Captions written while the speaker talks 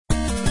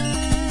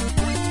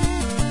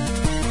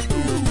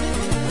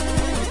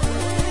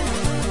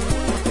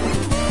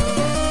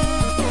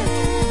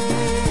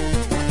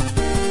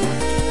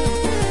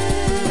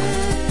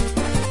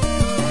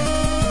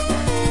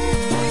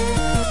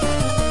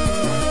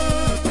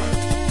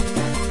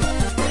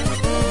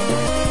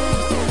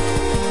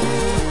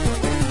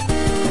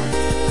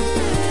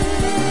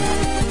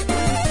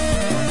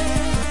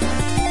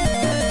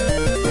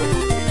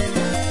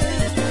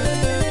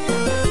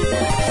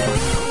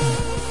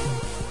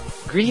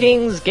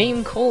Greetings,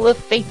 Game Cola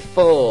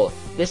faithful!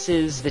 This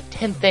is the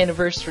 10th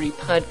anniversary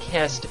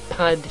podcast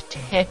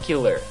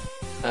Podtacular.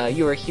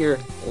 You are here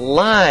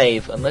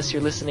live, unless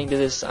you're listening to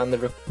this on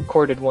the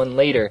recorded one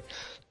later.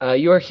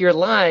 You are here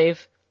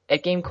live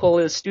at Game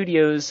Cola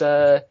Studios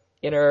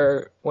in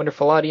our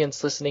wonderful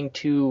audience listening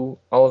to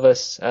all of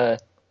us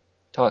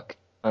talk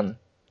on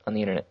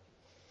the internet.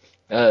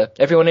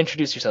 Everyone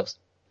introduce yourselves.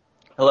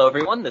 Hello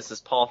everyone, this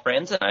is Paul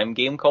Franzen. I'm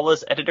Game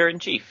Cola's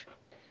editor-in-chief.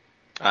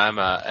 I'm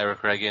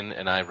Eric Reagan,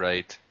 and I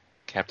write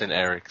Captain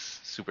Eric's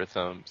Super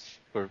Thumbs,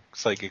 or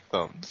Psychic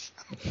Thumbs.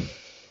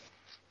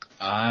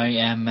 I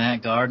am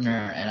Matt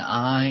Gardner, and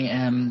I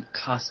am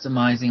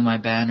customizing my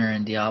banner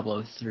in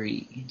Diablo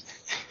 3.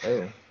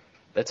 Oh,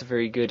 that's a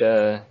very good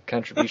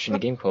contribution to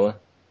Game Cola.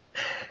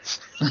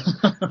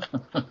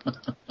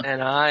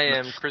 And I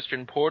am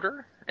Christian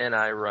Porter, and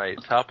I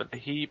write Top of the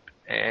Heap,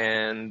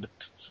 and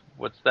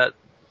what's that?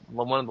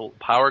 One of the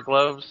Power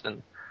Gloves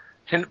and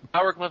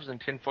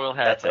tinfoil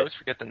hats. I always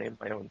forget the name of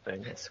my own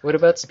thing. Yes. What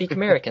about Speak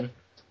American?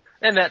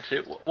 And that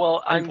too.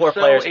 Well, I'm Poor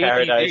so Players ADD.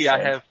 Paradise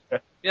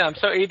I'm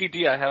so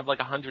ADD. I have like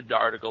 100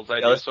 articles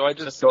I do, let's so I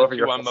just go over do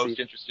your I'm whole most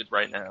seat. interested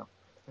right now.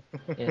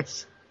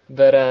 Yes.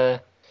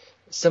 But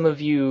some of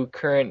you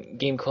current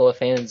Game Cola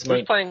fans Who's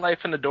might... playing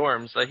Life in the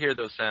Dorms? I hear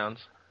those sounds.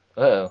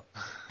 Uh-oh.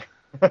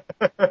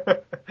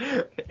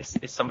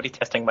 Is somebody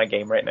testing my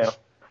game right now?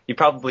 You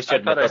probably I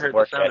shouldn't. thought It I doesn't heard the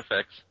work sound yet.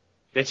 effects.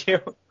 Did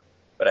you?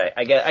 But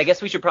I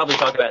guess we should probably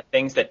talk about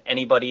things that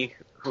anybody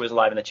who is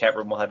live in the chat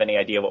room will have any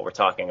idea what we're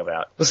talking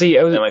about. Well, see,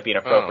 I That might be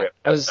inappropriate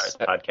I was- to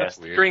start the podcast.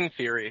 Weird. String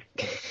theory.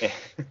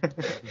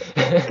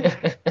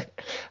 I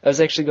was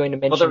actually going to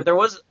mention... Well, there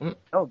was...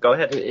 Oh, go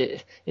ahead.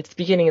 It's the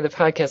beginning of the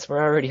podcast. We're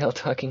already all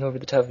talking over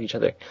the top of each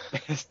other.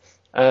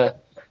 I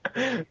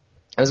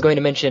was going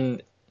to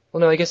mention... Well,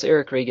 no, I guess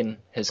Eric Reagan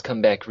has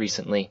come back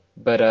recently.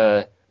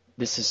 But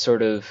this is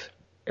sort of...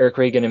 Eric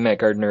Reagan and Matt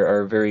Gardner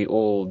are very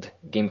old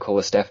Game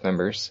Cola staff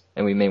members,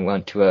 and we may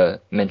want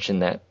to mention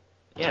that.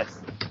 Yes,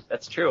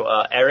 that's true.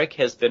 Eric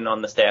has been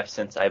on the staff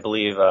since, I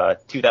believe,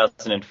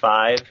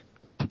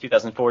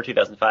 2004,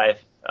 2005.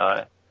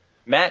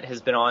 Matt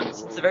has been on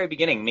since the very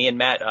beginning. Me and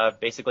Matt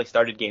basically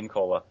started Game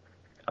Cola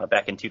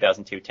back in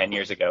 2002, 10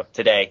 years ago.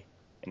 Today,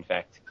 in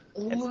fact.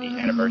 That's the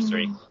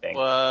anniversary thing.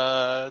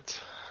 What?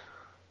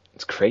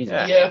 It's crazy.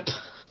 Yeah. Yep.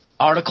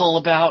 Article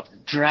about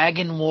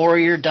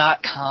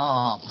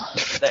DragonWarrior.com.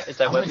 Is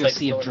that I'm going to website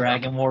see if still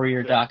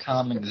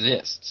DragonWarrior.com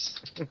exists.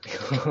 Yeah.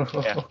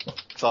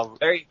 It's all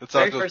Very go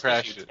first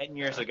crash issue, it. 10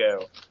 years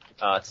ago.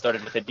 It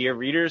started with the Dear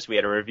Readers. We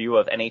had a review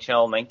of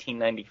NHL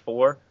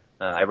 1994.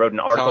 I wrote an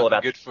It's not article looking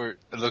about... good for.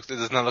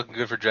 It's not looking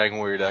good for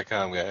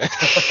DragonWarrior.com, guys.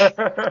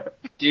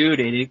 Dude,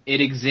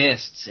 it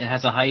exists. It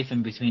has a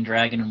hyphen between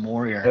Dragon and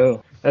Warrior.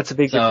 Oh, that's a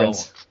big So-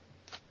 difference.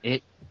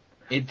 It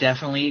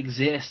definitely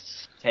exists.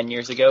 10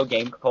 years ago,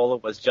 Game Cola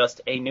was just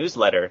a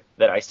newsletter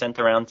that I sent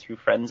around to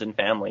friends and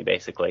family,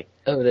 basically.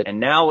 Oh, that... And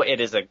now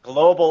it is a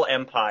global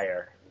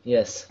empire.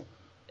 Yes.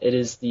 It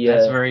is the...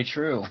 That's very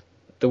true.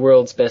 the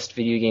world's best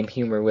video game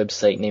humor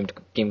website named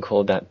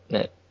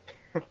GameCola.net.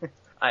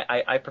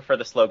 I prefer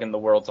the slogan, the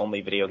world's only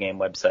video game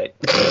website.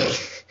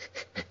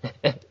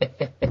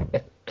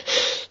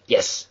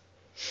 Yes.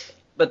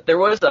 But there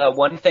was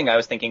one thing I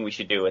was thinking we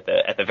should do at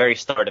the very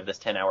start of this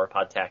 10-hour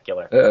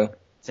podtacular. Uh-oh.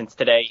 Since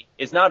today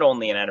is not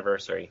only an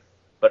anniversary,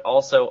 but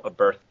also a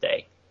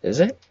birthday. Is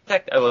it? In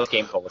fact, it was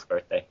Game Cola's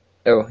birthday.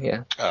 Oh,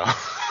 yeah.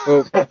 Oh.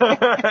 Well,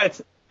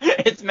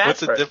 it's Matt's What's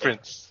the birthday.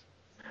 difference?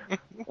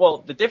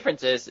 Well, the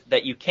difference is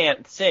that you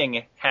can't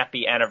sing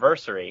Happy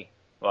Anniversary.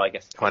 Well, I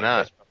guess... Why not?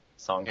 there's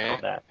a song Yeah,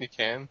 called that. you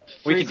can.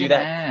 We could do Freaking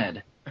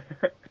that.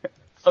 mad.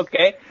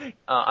 Okay.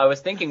 I was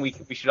thinking we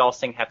should all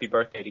sing Happy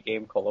Birthday to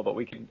Game Cola, but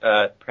we could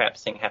perhaps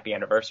sing Happy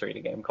Anniversary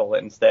to Game Cola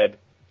instead.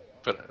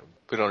 But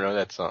we don't know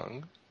that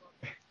song.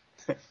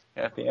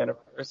 Happy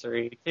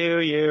Anniversary to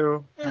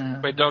you.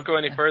 Wait, don't go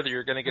any further.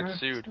 You're going to get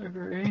sued.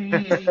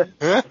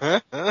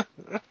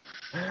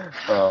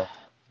 Oh.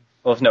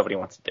 Well, if nobody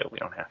wants to do it, we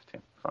don't have to.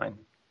 Fine.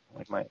 I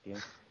like my idea.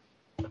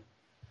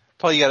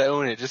 Paul, you gotta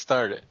own it. Just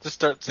start it. Just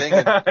start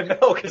singing.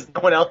 No, because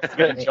no one else is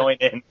going to join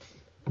in.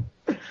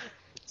 Is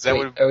that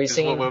Wait, what, are we is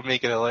singing- what would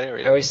make it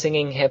hilarious? are we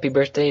singing Happy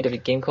Birthday to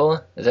Game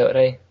Cola? Is that what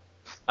I...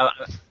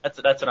 That's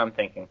what I'm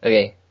thinking.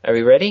 Okay, are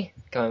we ready?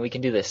 Come on, we can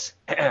do this.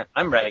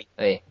 I'm ready.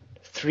 Okay,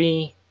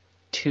 3,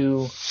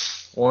 2,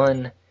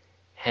 1...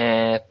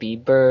 Happy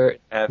birthday.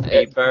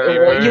 Happy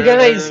birthday. You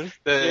guys!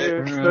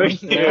 The-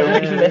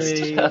 You messed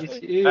it up.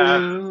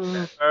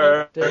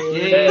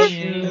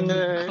 Game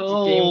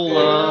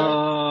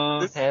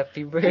Cola.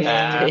 Happy birthday.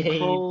 Happy Game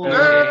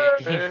Cola.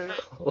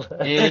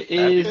 It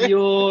is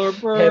your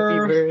Happy birthday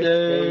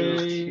birthday.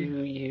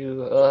 to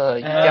you. Oh,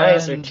 you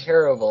guys are And-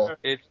 terrible.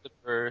 It's the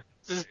birthday.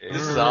 This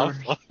is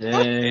awful.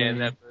 And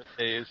that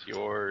birthday is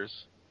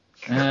yours.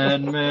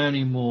 And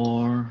many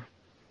more.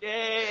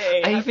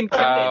 Yay! I even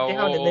kept it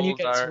down, and then you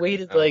guys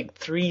waited like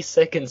 3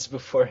 seconds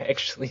before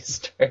actually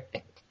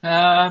starting.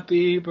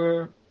 Happy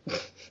birthday.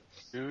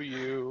 To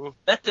you.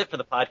 That's it for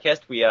the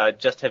podcast. We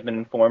just have been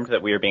informed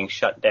that we are being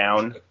shut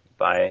down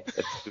by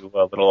the two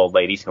little old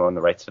ladies who own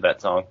the rights to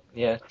that song.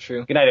 Yeah,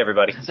 true. Good night,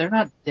 everybody. They're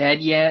not dead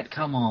yet.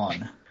 Come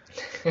on.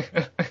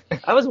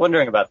 I was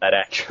wondering about that,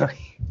 actually.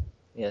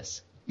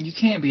 Yes. You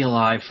can't be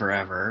alive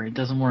forever. It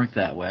doesn't work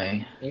that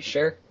way. You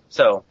sure?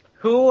 So,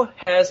 who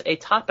has a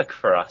topic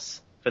for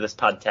us for this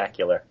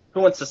podtacular? Who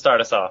wants to start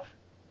us off?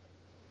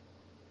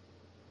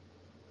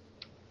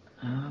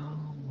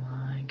 Oh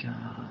my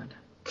god.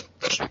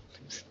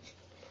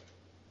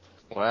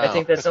 Wow. I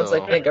think that sounds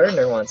like Matt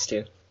Gardner wants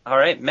to. All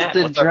right, Matt,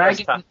 The what's our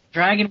first topic?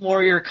 Dragon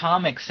Warrior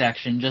comics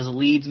section just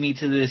leads me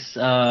to this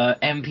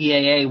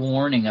MPAA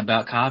warning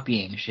about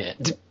copying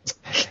shit.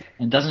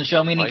 It doesn't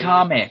show me any Why-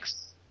 comics.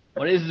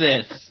 What is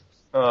this?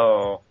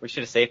 Oh, we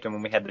should have saved him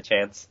when we had the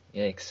chance.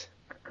 Yikes.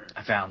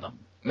 I found them.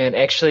 Man,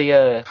 actually,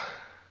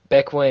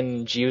 back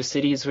when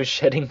GeoCities was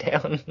shutting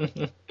down,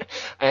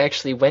 I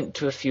actually went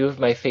to a few of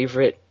my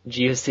favorite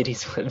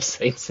GeoCities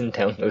websites and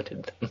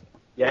downloaded them.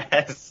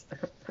 Yes.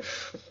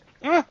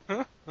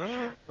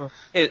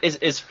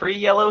 Is Free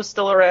Yellow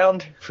still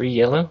around? Free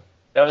Yellow?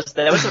 That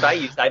was what I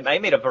used. I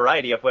made a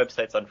variety of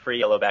websites on Free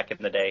Yellow back in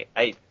the day.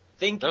 I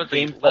think That was a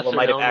Game Polo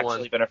might have lesser-known actually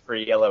one. been a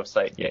Free Yellow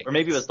site, Yeah. or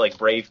maybe it was like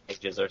Brave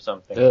Pages or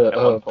something. at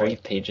one point.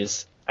 Brave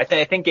Pages. I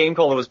think Game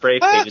Cola was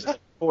Brave Pages.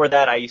 Before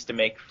that, I used to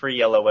make Free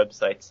Yellow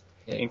websites,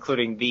 Yeah.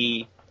 including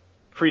the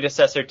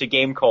predecessor to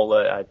Game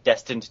Cola,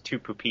 Destined to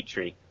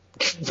Pupetry,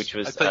 which I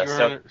was thought you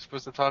weren't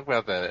supposed to talk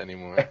about that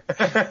anymore.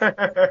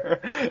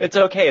 It's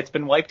okay. It's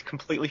been wiped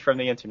completely from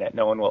the internet.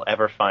 No one will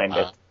ever find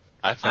it.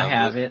 I I found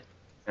have it.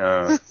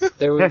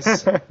 There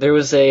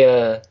was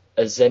a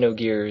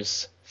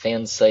Xenogears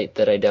fan site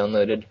that I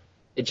downloaded.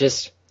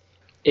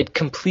 It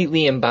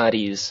completely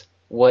embodies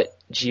what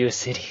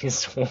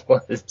GeoCities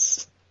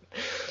was.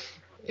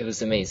 It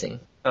was amazing.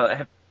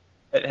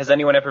 Has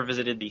anyone ever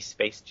visited the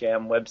Space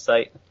Jam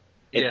website?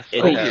 Yes.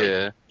 Oh,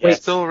 yeah. Wait.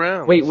 It's still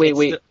around.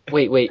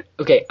 Wait.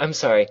 Okay, I'm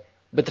sorry.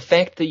 But the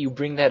fact that you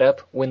bring that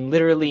up when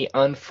literally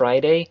on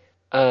Friday,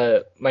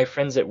 my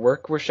friends at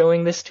work were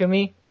showing this to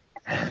me.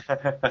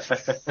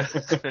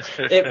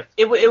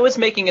 It was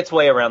making its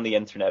way around the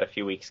internet a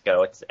few weeks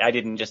ago. I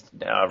didn't just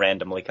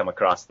randomly come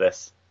across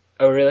this.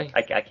 Oh, really?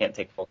 I can't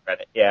take full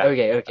credit. Yeah.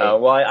 Okay.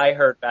 Well, I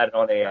heard about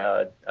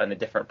it on a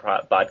different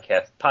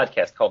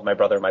podcast called My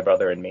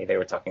Brother and Me. They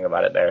were talking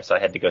about it there, so I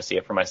had to go see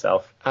it for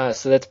myself.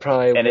 So that's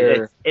probably And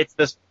where it's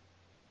this,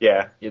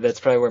 yeah, that's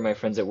probably where my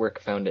friends at work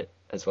found it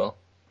as well.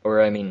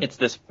 Or I mean, it's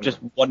this just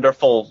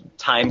wonderful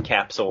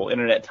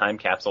internet time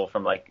capsule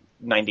from like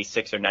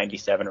 96 or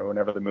 97 or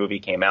whenever the movie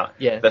came out.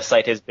 Yeah. The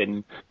site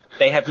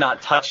they have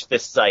not touched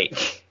this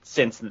site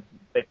since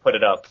they put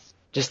it up.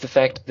 just the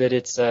fact that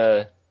it's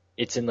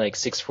in like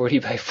 640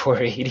 by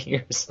 480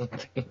 or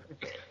something.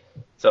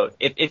 So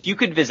if you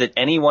could visit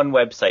any one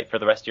website for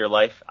the rest of your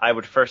life, I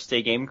would first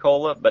say Game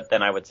Cola, but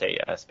then I would say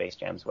Space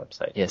Jam's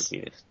website Yes.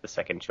 would be the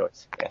second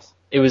choice. Yes.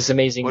 It was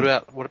amazing. What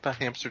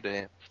about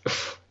Amsterdam?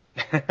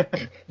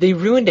 They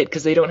ruined it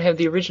because they don't have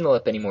the original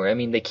up anymore. I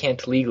mean, they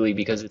can't legally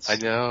because it's I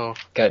know.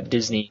 got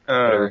Disney.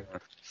 Whatever.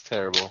 It's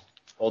terrible.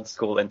 Old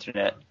school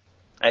internet.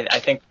 I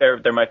think there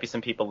might be some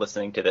people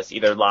listening to this,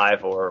 either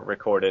live or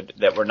recorded,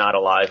 that were not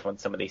alive when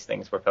some of these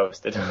things were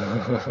posted.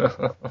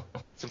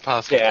 It's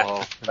impossible.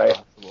 Yeah,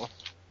 right. Impossible.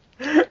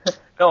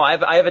 No, I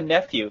have a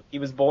nephew. He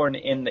was born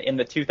in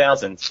the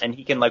 2000s, and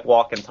he can like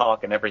walk and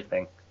talk and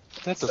everything.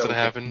 That doesn't So-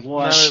 happen.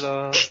 What? Not at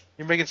all.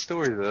 You're making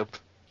stories up.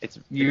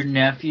 Your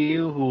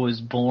nephew, who was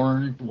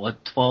born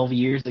 12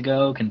 years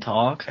ago, can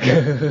talk.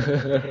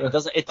 It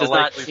does A not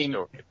likely seem.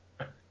 story.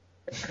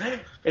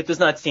 It does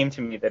not seem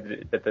to me that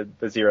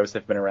the Zeros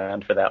have been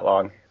around for that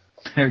long.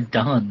 They're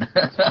done.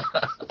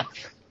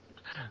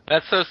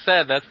 That's so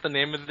sad. That's the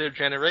name of their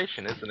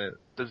generation, isn't it?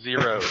 The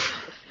Zeros.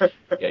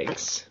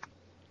 Yikes.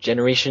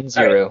 Generation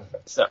Zero.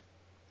 So,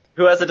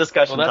 who has a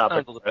discussion Well, that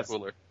topic sounds a for little us?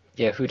 cooler.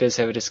 Yeah, who does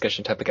have a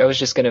discussion topic? I was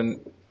just gonna.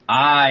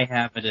 I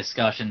have a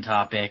discussion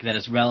topic that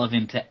is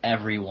relevant to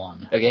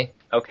everyone. Okay.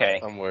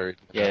 Okay. I'm worried.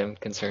 Yeah, I'm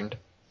concerned.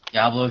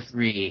 Diablo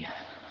 3.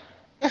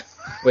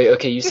 Wait,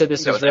 okay, you said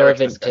this That was was Eric's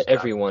relevant to discussion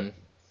everyone.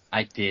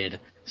 I did.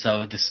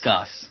 So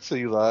discuss. So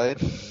you lied.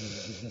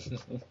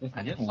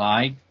 I didn't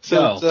lie.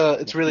 So Go.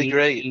 it's really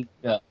great.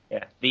 Go.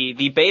 Yeah.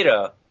 The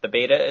beta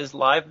is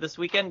live this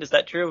weekend. Is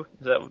that true?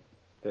 Is that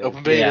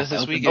Open beta Yeah, this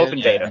open- weekend.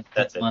 Open beta.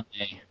 That's it.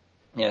 Monday.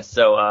 Yeah.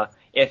 So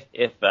if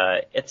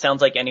it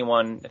sounds like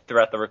anyone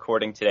throughout the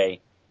recording today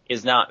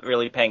is not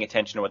really paying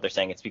attention to what they're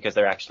saying, it's because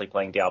they're actually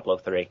playing Diablo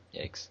 3.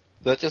 Yikes.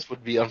 That just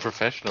would be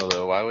unprofessional,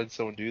 though. Why would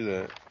someone do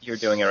that? You're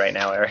doing it right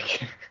now,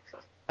 Eric.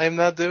 I'm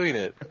not doing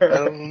it. I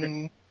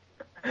don't.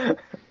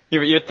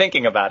 You're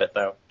thinking about it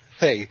though.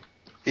 Hey,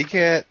 you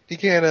can't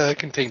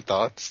contain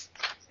thoughts.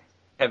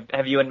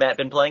 Have you and Matt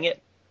been playing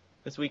it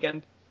this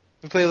weekend?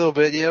 We played a little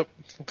bit. Yep.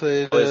 We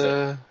played. How is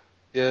it?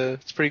 Yeah,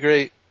 it's pretty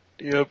great.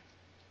 Yep.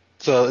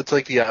 So it's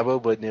like Diablo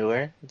but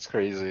newer. It's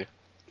crazy.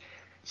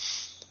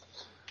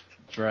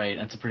 That's right.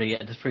 That's a pretty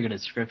good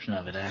description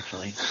of it,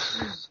 actually.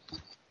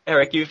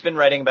 Eric, you've been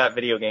writing about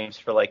video games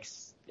for like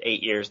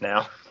 8 years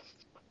now.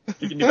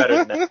 You can do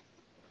better than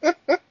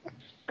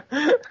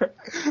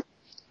that.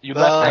 You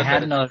left I out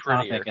had that another it's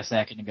prettier. topic a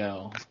second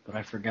ago, but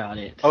I forgot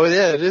it. Oh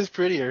yeah, it is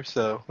prettier.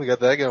 So we got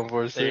that going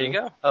for us. There too. you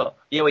go. Oh,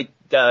 yeah, wait,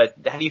 how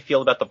do you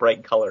feel about the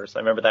bright colors? I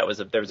remember there was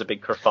a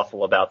big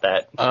kerfuffle about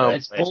that. It's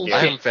last year. bullshit. I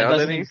haven't found it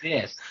doesn't any.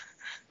 exist.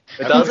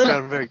 It I've doesn't?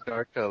 found very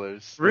dark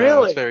colors. No,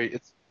 Really?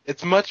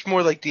 it's much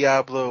more like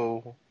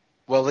Diablo.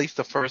 Well, at least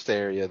the first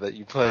area that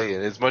you play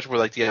in is much more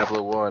like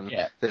Diablo 1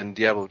 Yeah. than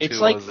Diablo 2 It's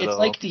like was at all.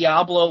 like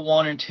Diablo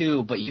 1 and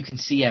 2, but you can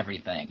see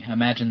everything.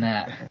 Imagine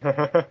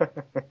that.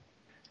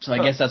 So I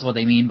guess that's what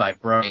they mean by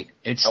bright.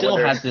 It still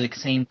wonder- has the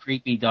same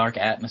creepy dark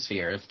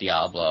atmosphere as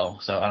Diablo,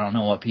 so I don't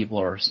know what people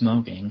are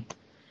smoking.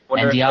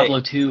 Wonder And if Diablo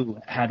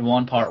 2 had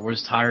one part where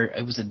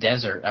it was a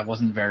desert. It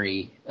wasn't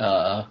very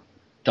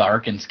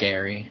dark and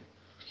scary.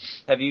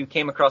 Have you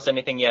came across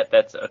anything yet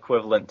that's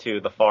equivalent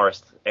to the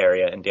forest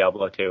area in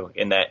Diablo 2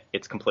 in that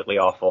it's completely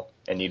awful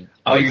and you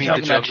Oh, you you're mean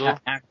talking the about jungle?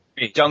 Act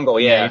 3. jungle,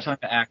 Yeah, yeah. you're talking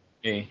about Act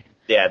 3.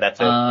 Yeah, that's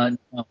it.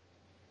 No.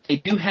 They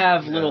do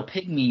have little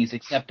pygmies,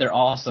 except they're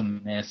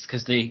awesomeness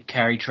because they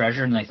carry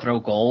treasure and they throw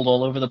gold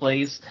all over the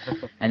place,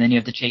 and then you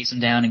have to chase them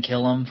down and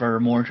kill them for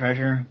more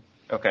treasure.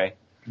 Okay.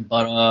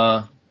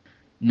 But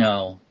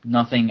no,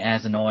 nothing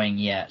as annoying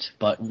yet.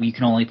 But we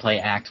can only play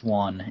Act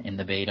 1 in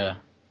the beta.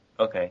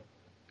 Okay.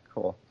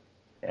 Cool.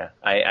 Yeah.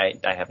 I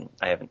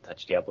haven't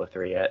touched Diablo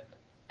 3 yet.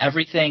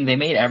 Everything they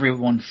made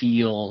everyone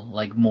feel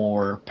like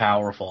more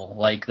powerful.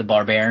 Like the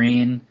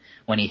barbarian,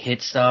 when he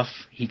hits stuff,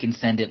 he can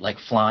send it like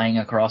flying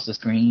across the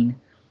screen,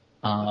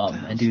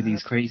 and do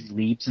these crazy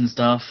leaps and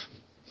stuff.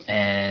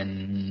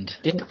 And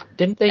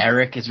Didn't they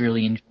Eric is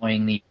really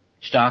enjoying the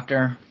Witch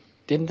Doctor.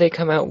 didn't they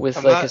come out with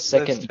I'm like not- a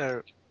second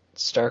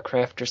that's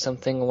StarCraft or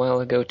something a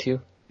while ago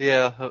too?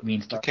 Yeah, I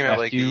mean, it came out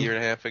like a StarCraft 2. year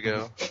and a half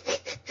ago.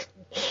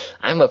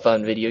 I'm up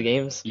on video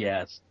games.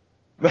 Yes.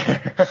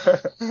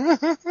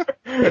 They've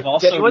They've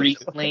also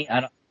recently,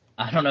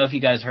 I don't know if you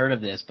guys heard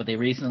of this, but they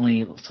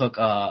recently took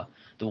the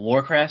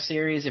Warcraft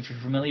series, if you're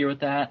familiar with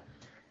that,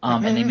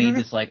 and they made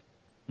this like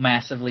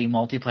massively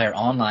multiplayer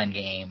online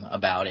game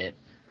about it,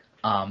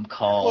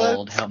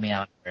 called What? help me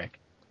out, Eric.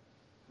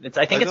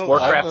 I think it's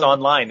Warcraft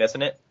Online,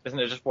 isn't it? Isn't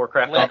it just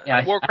Warcraft Online?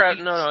 Yeah, Warcraft,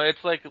 no,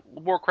 it's like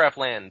Warcraft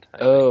Land.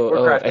 I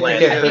Warcraft think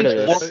Land. I've heard of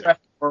this.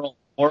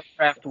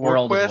 Warcraft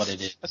World is what it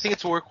Warquest? is. I think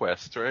it's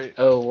Warquest, right?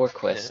 Oh,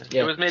 Warquest. It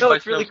Yeah. was made No, by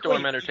it's really cool. Snowstorm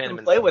You can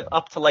Entertainment. play with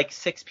up to like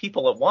 6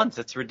 people at once.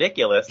 It's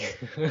ridiculous.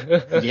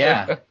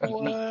 Yeah, you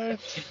What?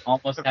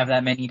 almost have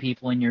that many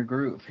people in your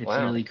group. It's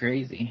Wow. really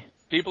crazy.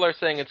 People are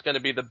saying it's going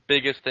to be the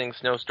biggest thing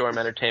Snowstorm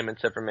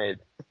Entertainment's ever made.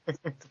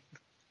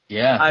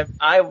 Yeah,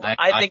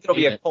 I think it'll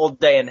be believe a it. cold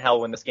day in hell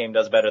when this game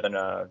does better than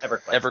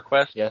EverQuest.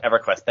 EverQuest? Yeah.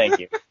 EverQuest, thank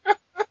you.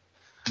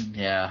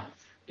 yeah.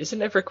 Isn't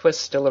EverQuest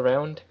still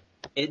around?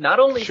 It not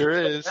only Sure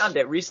still is. around,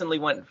 it recently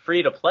went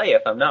free to play,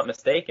 if I'm not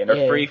mistaken, or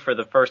Yeah. free for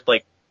the first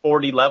like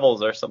 40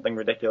 levels or something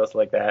ridiculous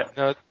like that.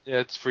 No, yeah,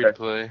 it's free to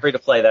play. Free to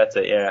play, that's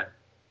it, yeah.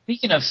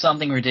 Speaking of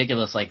something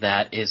ridiculous like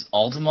that, is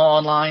Ultima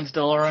Online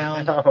still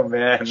around? Oh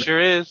man. Sure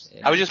is.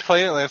 Yeah. I was just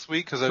playing it last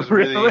week because I was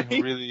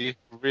Really?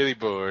 really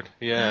bored.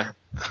 Yeah.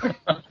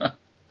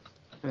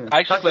 I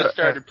actually just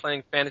started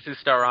playing Phantasy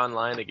Star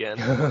Online again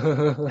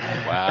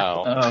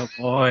Wow. Oh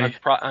boy.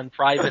 on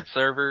private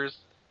servers.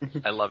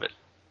 I love it.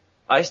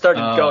 I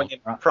started Oh, going in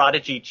right.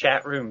 Prodigy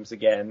chat rooms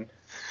again.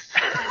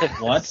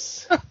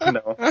 What?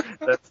 No,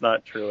 that's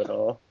not true at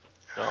all.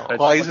 No.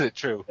 Why isn't it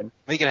true?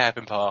 Make it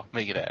happen, Paul.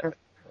 Make it happen.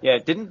 Yeah,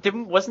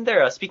 wasn't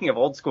there, speaking of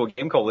old school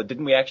Game Cola,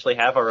 didn't we actually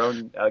have our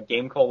own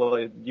Game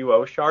Cola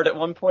UO shard at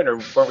one point, or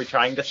were we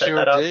trying to set Sure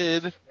that up?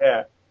 did.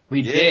 Yeah.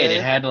 We Yeah. did.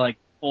 It had like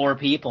 4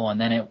 people, and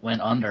then it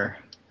went under.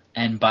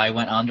 And by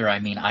went under, I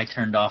mean I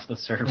turned off the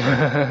server.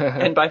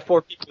 And by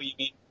 4 people, you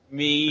mean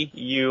me,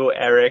 you,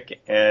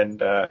 Eric,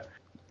 and I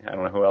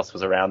don't know who else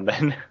was around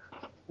then.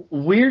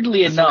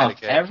 Weirdly That's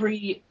enough,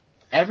 Medicaid.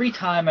 every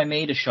time I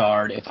made a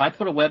shard, if I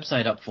put a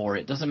website up for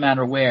it, doesn't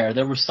matter where,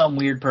 there was some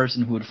weird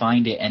person who would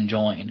find it and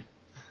join.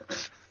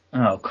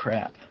 Oh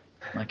crap!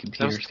 My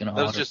computer's gonna.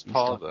 That was just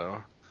Paul,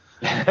 auto-restart.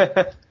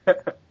 though.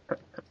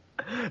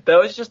 That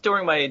was just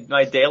during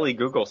my daily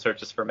Google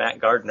searches for Matt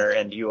Gardner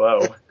and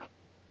UO.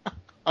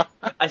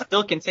 I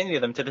still continue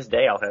them to this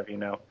day, I'll have you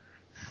know.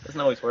 Doesn't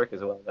always work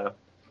as well, though.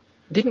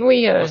 Didn't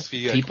we Must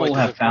be, People quite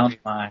have found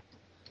disappointing. my.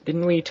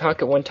 didn't we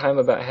talk at one time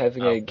about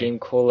having a Game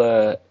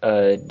Cola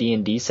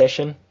D&D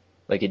session?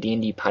 Like a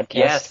D&D podcast?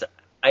 Yes,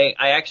 I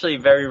actually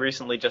very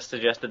recently just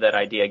suggested that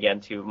idea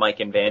again to Mike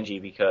and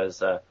Vanjie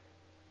because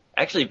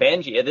actually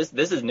Vanjie,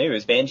 this is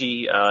news.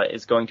 Vanjie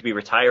is going to be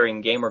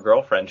retiring Gamer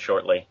Girlfriend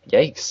shortly.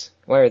 Yikes.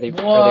 Why are they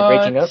What?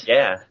 breaking up?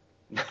 Yeah.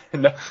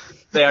 No,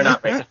 they are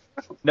not right.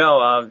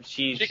 No,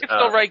 she's She can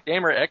still write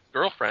Gamer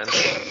Ex-Girlfriend.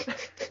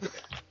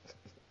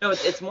 No,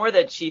 it's more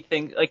that she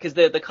thinks, like, because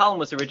the column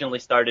was originally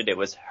started, it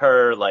was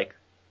her, like,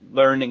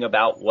 learning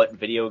about what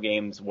video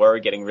games were,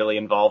 getting really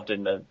involved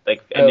in the,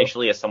 like,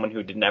 initially as someone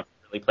who didn't ever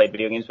really played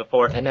video games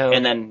before. I know.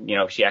 And then, you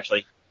know, she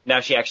actually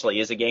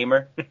is a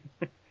gamer.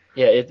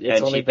 Yeah, it's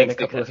and only she been a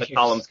thinks couple of the years.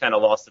 column's kind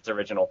of lost its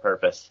original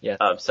purpose. Yeah.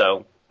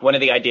 So one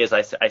of the ideas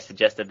I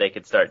suggested they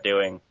could start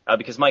doing,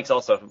 because Mike's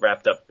also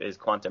wrapped up his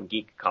Quantum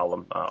Geek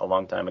column a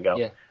long time ago.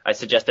 Yeah. I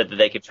suggested that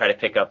they could try to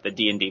pick up the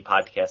D&D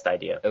podcast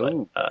idea,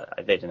 Ooh.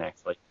 but they didn't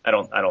actually. I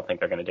don't think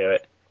they're going to do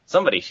it.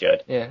 Somebody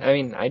should. Yeah, I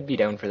mean, I'd be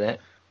down for that.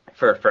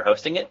 For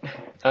hosting it?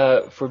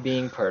 For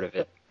being part of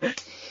it.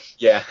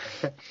 Yeah.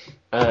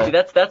 Uh, See,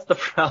 that's the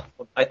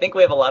problem. I think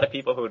we have a lot of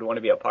people who would want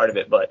to be a part of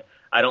it, but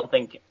I don't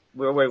think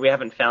we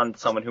haven't found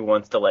someone who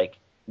wants to like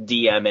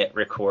DM it,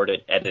 record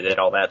it, edit it,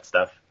 all that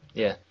stuff.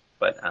 yeah.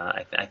 But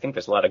I think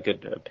there's a lot of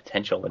good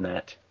potential in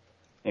that.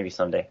 Maybe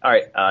someday. All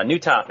right, new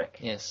topic.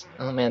 Yes.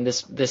 Oh man,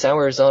 this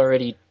hour is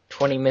already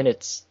 20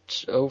 minutes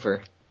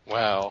over.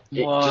 Wow.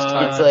 What? Just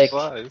time It's like-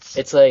 flies.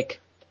 It's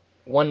like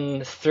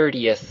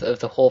 1/30th of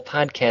the whole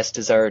podcast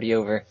is already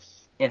over.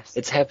 Yes.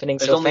 It's happening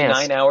There's so only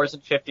fast. 9 hours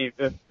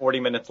and 40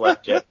 minutes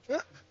left, Jeff.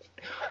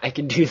 I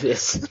can do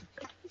this.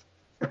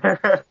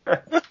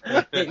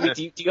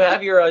 do you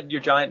have your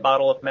giant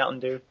bottle of Mountain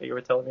Dew that you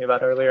were telling me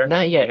about earlier?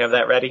 Not yet. Do you have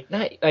that ready?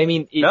 I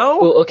mean, No?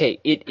 Well, okay,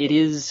 it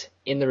is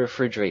in the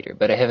refrigerator,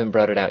 but I haven't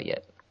brought it out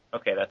yet.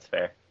 Okay, that's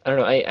fair. I don't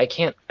know. I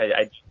can't.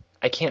 I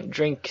I can't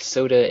drink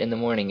soda in the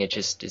morning.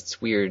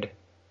 It's weird.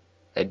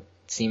 It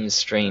seems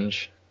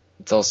strange.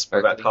 It's all what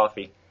sparkly. about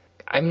coffee?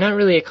 I'm not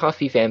really a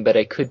coffee fan, but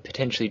I could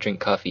potentially drink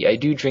coffee. I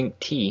do drink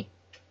tea,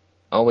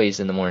 always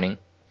in the morning.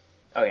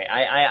 Okay,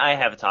 I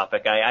have a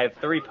topic. I have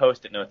 3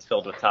 Post-it notes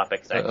filled with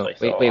topics, actually.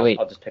 Wait, so wait.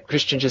 I'll just pick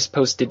Christian just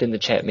posted in the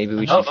chat. Maybe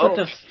we Oh, should. for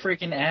the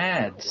freaking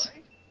ads.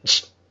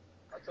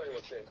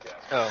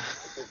 Oh.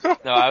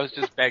 No, I was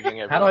just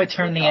begging everyone. How do I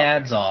turn the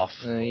ads off?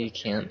 No, you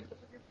can't.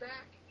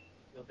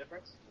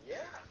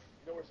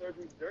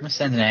 I'm gonna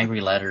send an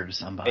angry letter to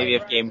somebody. Maybe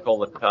if Game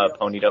Cola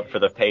ponied up for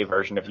the pay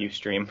version of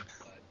Ustream.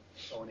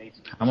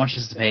 How much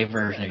is the pay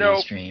version of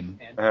Nope.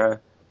 Ustream?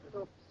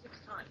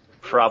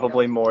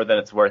 Probably more than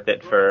it's worth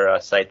it for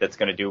a site that's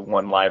going to do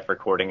one live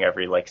recording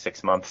every like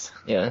 6 months.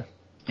 Yeah.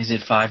 Is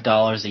it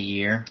 $5 a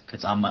year?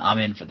 Because I'm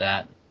in for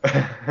that.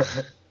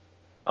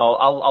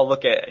 I'll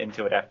look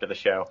into it after the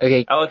show.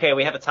 Okay. Oh, okay,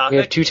 we have a topic. We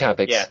have 2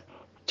 topics. Yeah.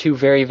 2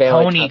 very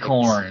valid Pony topics.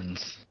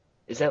 corns.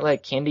 Is that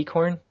like candy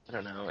corn? I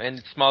don't know.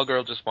 And small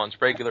girl just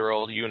wants regular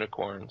old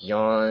unicorns.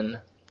 Yawn.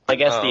 I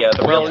guess the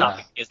Oh, real yeah.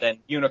 topic is then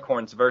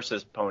unicorns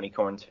versus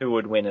ponycorns. Who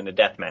would win in a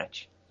death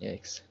match?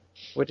 Yikes.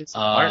 What is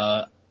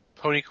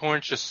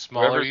Ponycorns just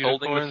smaller Whoever's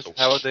holding the unicorns? sword.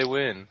 How would they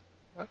win?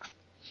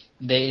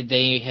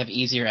 They have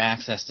easier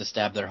access to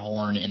stab their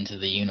horn into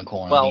the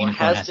unicorn. the Well,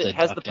 unicorn has to the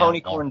duck down.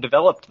 ponycorn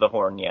developed the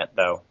horn yet,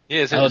 though?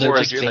 Yeah, is Oh, it they're more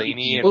just tiny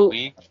baby. and Well,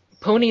 weak?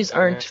 Ponies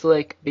aren't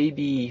like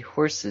baby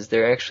horses.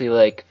 They're actually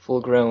like full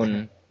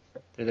grown.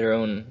 They're their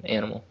own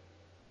animal.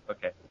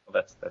 Okay, well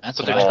that's That's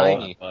But what they're I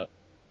tiny. thought, but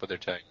But they're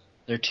tiny.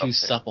 they're too Okay.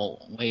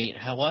 supple. Wait,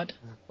 how what?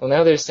 Well,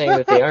 now they're saying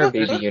that they are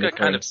This baby is unicorns.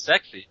 kind of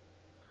sexy.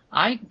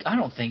 I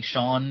don't think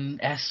Sean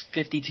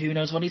S52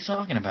 knows what he's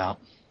talking about.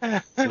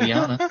 To be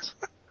honest,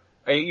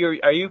 Are you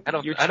I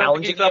don't you're think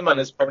challenging he's up him on on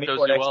his ponycorn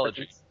cryptozoology.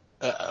 expertise?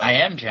 I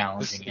am This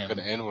challenging isn't him. going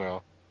to end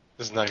well.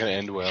 This is not going to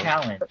end well.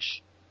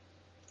 Challenge.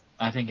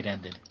 I think it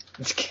ended.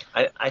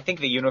 I think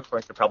the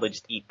unicorn could probably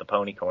just eat the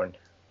ponycorn.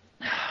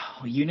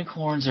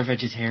 Unicorns are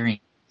vegetarian,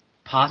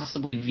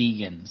 possibly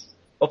vegans.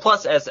 Well,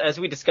 plus, as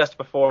we discussed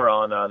before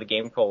on the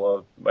Game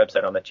Cola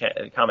website on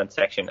the comment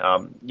section,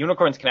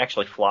 unicorns can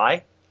actually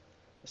fly,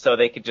 so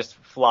they could just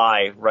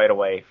fly right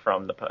away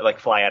from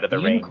fly out of the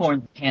range.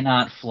 Unicorns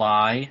cannot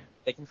fly,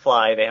 They can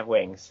fly. They have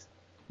wings.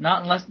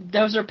 not unless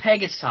those are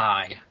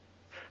Pegasi.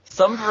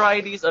 Some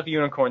varieties of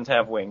unicorns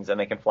have wings and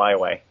they can fly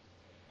away.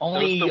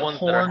 Only Those are the ones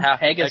that are horned half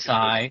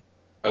Pegasi.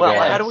 Well, Okay.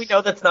 how do we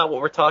know that's not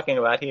what we're talking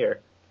about here?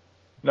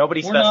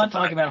 Nobody We're not specified.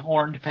 talking about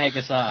horned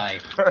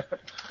Pegasi.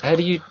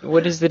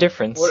 What is the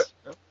difference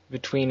What-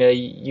 between a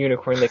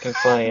unicorn that can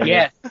fly and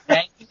Yes,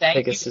 thank you,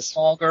 Pegasus.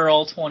 small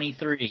girl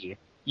 23.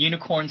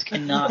 Unicorns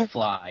cannot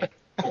fly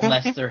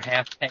unless they're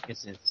half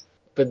Pegasus.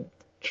 But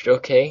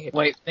okay,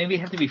 Wait, maybe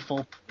they have to be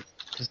full.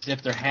 Because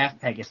if they're half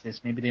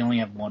Pegasus, maybe they only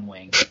have one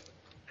wing.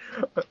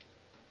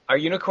 Are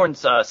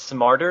unicorns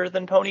smarter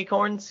than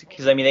ponycorns?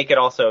 Because I mean, they could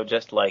also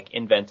just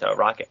invent a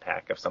rocket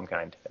pack of some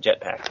kind, a jet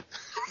pack.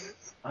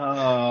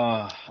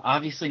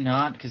 Obviously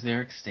not, because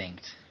they're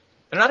extinct.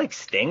 They're not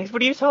extinct.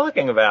 What are you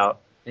talking about?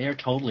 They are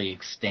totally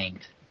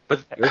extinct.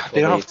 But You're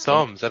they don't have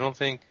totally thumbs. I don't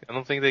think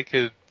they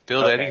could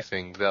build Okay.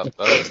 anything without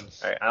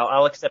thumbs. All right,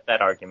 I'll accept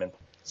that argument.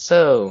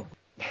 so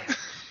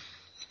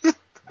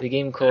the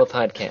Game Cola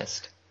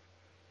podcast,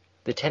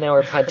 the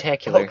 10-hour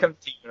podtacular. Welcome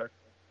to unicorns.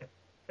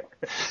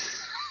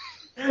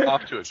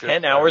 Off to a good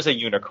 10 start. hours of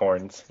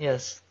unicorns.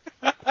 Yes.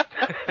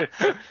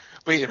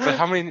 Wait, but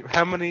how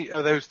many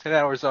of those 10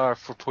 hours are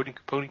for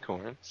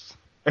ponycorns?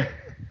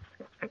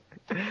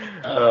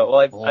 Well,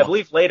 I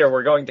believe later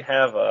we're going to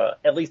have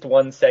at least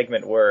one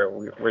segment where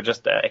we're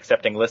just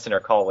accepting listener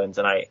call-ins,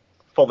 and I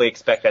fully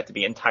expect that to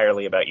be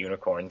entirely about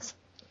unicorns.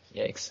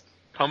 Yikes.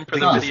 Come for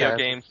the Huh. video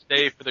game,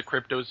 stay for the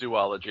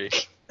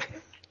cryptozoology.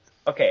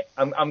 Okay,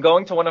 I'm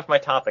going to one of my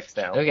topics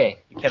now. Okay.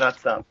 You cannot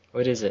stop.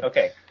 What is it?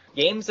 Okay,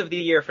 games of the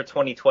year for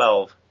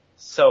 2012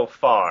 so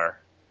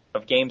far.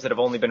 of games that have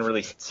only been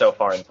released so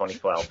far in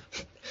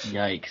 2012.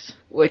 Yikes.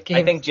 What game?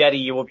 I think, Jetty,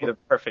 you will be the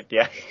perfect,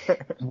 yeah.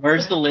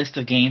 Where's the list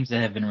of games that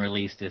have been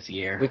released this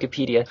year?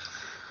 Wikipedia.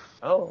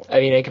 Oh. I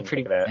mean, I can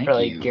pretty Look at that. Thank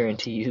probably you.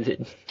 guarantee you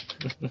that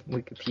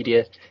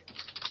Wikipedia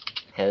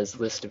has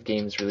list of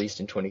games released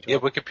in Yeah,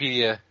 2012.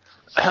 Wikipedia.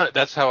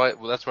 That's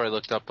where I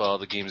looked up all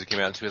the games that came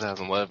out in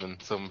 2011.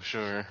 So I'm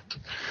sure.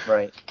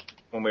 Right.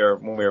 When we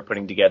were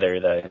putting together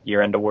the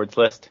year-end awards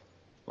list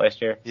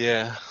last year.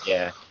 Yeah.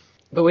 Yeah.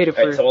 But wait,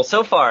 All right,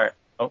 so far...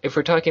 Oh, if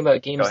we're talking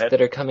about games ahead.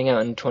 that are coming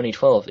out in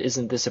 2012,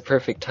 isn't this a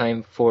perfect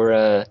time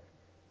for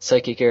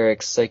Psychic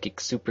Eric's Psychic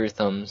Super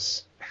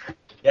Thumbs?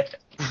 yeah.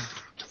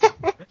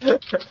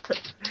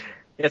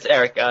 Yes,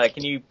 Eric,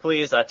 can you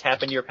please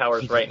tap into your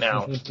powers right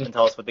now and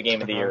tell us what the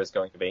game of the year is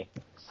going to be?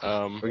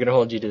 We're gonna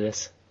hold you to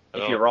this.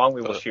 If you're wrong,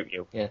 we will shoot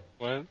you.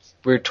 What?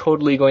 We're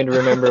totally going to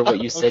remember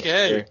what you said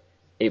Okay. here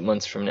 8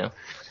 months from now.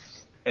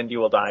 And you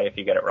will die if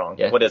you get it wrong.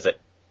 Yeah. What is it?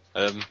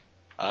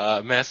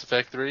 Mass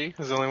Effect 3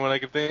 is the only one I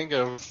could think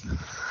of. It's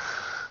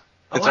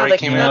wow, already that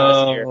came came out.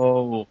 out this year.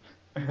 No.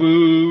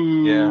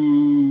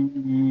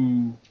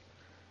 Boo.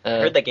 I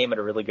heard that game had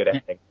a really good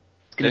ending.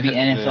 It's gonna be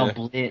Yeah. NFL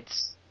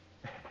Blitz.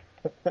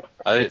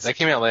 That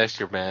came out last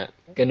year, Matt.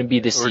 Gonna be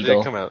the Or did it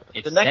seagull. come out?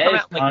 It Didn't that come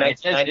out in, like, it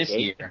says this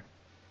 1998? year.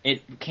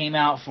 It came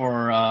out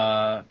for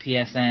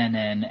PSN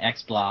and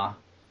XBLA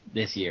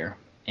this year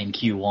in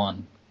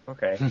Q1.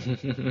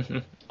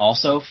 Okay.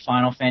 Also,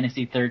 Final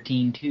Fantasy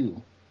 13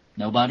 2.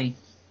 Nobody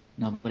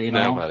at all?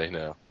 Nobody,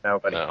 no.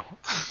 Nobody. No.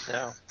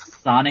 No.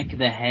 Sonic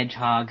the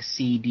Hedgehog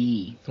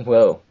CD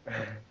Whoa.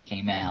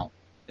 came out.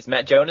 Is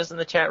Matt Jonas in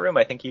the chat room?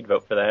 I think he'd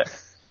vote for that.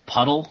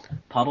 Puddle,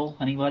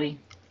 anybody?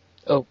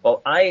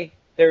 Well,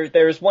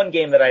 there's one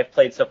game that I've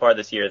played so far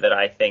this year that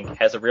I think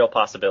has a real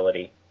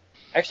possibility.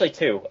 Actually,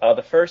 two.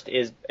 The first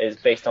is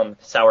based on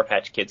Sour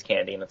Patch Kids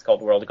candy, and it's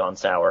called World Gone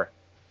Sour.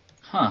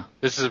 Huh.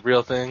 This is a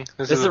real thing?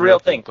 This is a real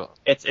thing. Paul.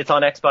 It's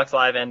on Xbox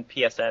Live and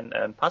PSN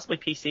and possibly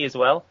PC as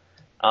well.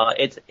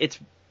 It's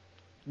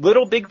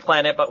Little Big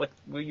Planet, but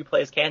where you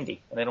play as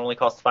candy, and it only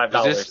costs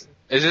 $5.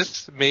 Is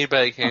this made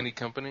by a candy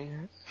company?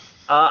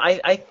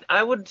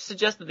 I would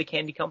suggest that the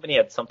candy company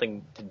had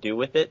something to do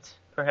with it,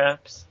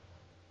 perhaps.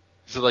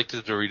 Is it like the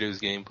Doritos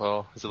game,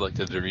 Paul? Is it like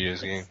the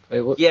Doritos game?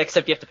 Wait, Yeah,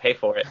 except you have to pay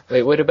for it.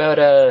 what about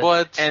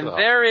What? And Oh,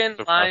 therein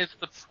so lies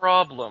the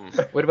problem.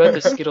 what about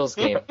the Skittles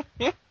game?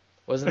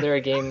 Wasn't there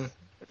a game?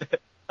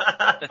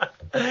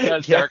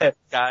 Because Yes. Dark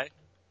Guy.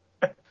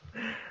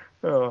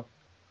 Oh.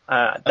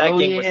 That oh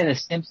game yeah, was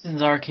the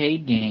Simpsons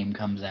arcade game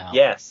comes out.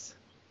 yes,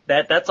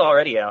 that's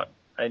already out.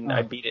 I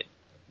Oh. beat it.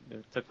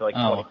 It took like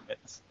Oh. 20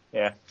 minutes.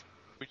 Yeah.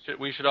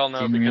 We should all know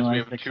Didn't because we realize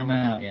have they 2 come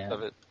out minutes yet.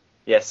 of it.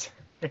 Yes.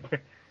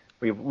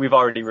 We've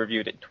already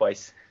reviewed it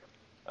twice.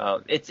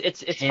 It's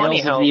Tales funny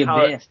of how the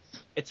Abyss.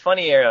 it's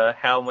funny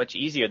how much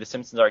easier the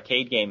Simpsons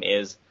arcade game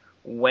is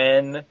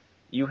when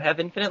you have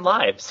infinite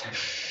lives.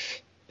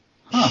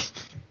 Huh.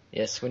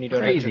 Yes, when you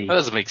don't Crazy. That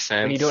doesn't make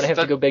sense. when you don't have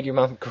to go beg your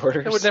mom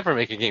quarters. That would never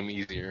make a game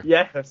easier.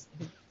 Yes.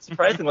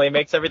 Surprisingly, it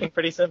makes everything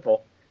pretty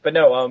simple. But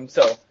no,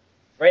 so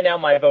right now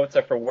my votes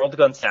are for World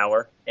Gone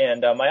Sour,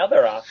 and my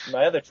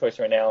other choice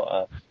right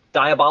now,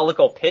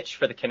 Diabolical Pitch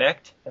for the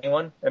Kinect.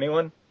 Anyone?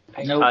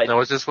 Nope. Now,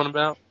 what's this one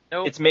about?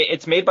 Nope.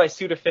 It's made by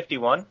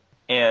Suda51,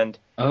 and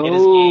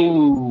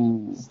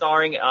Oh.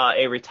 starring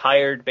a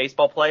retired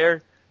baseball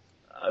player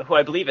who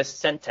I believe is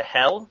sent to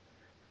hell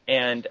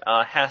and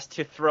has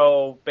to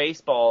throw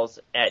baseballs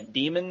at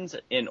demons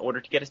in order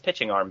to get his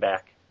pitching arm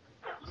back.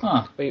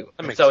 Huh. Wait,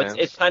 That makes So sense.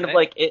 it's kind of Okay.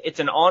 like it's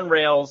an on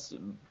rails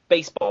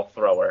baseball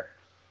thrower.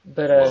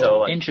 but So,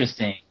 like,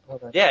 Interesting.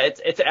 hold on. Yeah,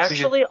 it's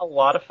actually a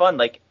lot of fun.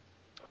 Like,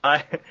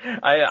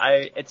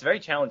 it's very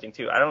challenging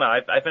too. I don't know.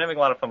 I've been having a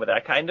lot of fun with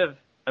it.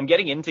 I'm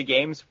getting into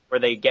games where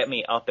they get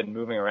me up and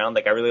moving around.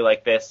 Like, I really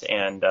like this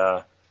and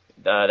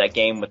that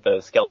game with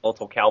the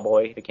skeletal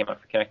cowboy that came out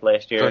for Kinect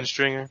last year.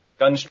 Gunstringer?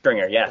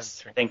 Gunstringer,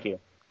 yes. Gunstringer. Thank you.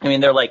 I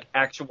mean, they're like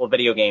actual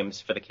video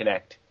games for the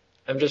Kinect.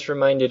 I'm just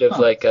reminded of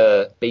Huh. like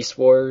Base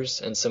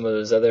Wars and some of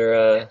those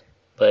other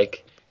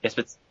like. Yes,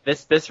 but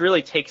this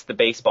really takes the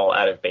baseball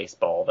out of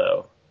baseball,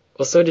 though.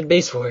 Well, so did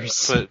Base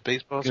Wars. But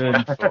baseball's Good.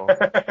 wonderful.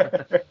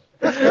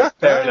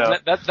 Fair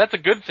enough. That's a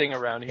good thing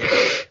around here.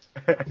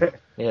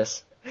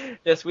 Yes.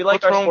 Yes, we like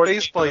What's our wrong with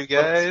sports baseball, you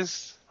games as close as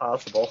guys?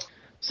 possible.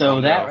 So Oh,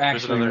 no. that There's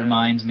actually another-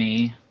 reminds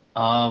me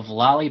of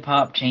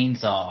Lollipop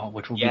Chainsaw,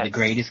 which will be Yes. the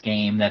greatest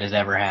game that has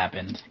ever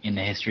happened in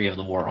the history of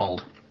the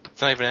world.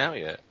 It's not even out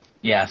yet.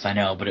 Yes, I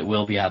know, but it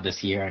will be out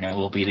this year, and it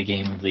will be the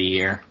game of the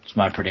year. It's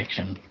my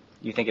prediction.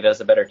 You think it has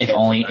a better If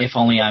chance?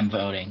 only I'm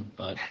voting,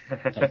 but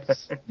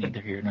that's neither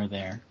here nor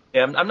there.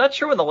 Yeah, I'm not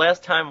sure when the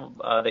last time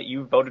that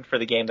you voted for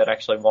the game that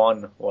actually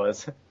won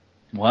was.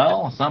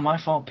 Well, it's not my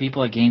fault.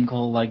 People at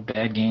GameCole like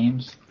bad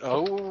games.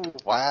 Oh,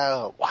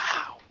 wow.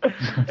 Wow.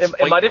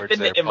 It might have words been.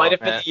 there, It might have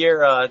Paul, been the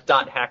year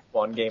Dot Hack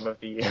won Game of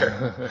the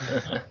Year.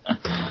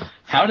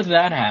 How did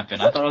that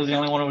happen? I thought I was the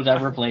only one who's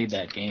ever played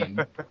that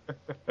game.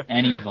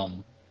 Any of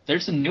them.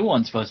 There's some new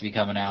ones supposed to be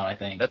coming out, I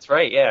think. That's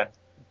right. Yeah,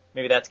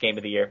 maybe that's Game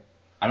of the Year.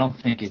 I don't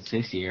think it's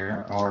this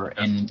year, or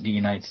in the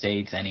United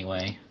States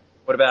anyway.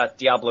 What about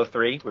Diablo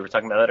 3? We were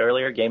talking about that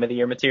earlier. Game of the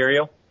Year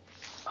material.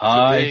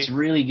 It's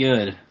really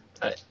good.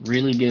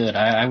 Really good.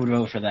 I would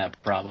vote for that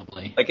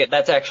probably. Like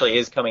that actually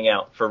is coming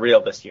out for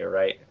real this year,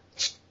 right?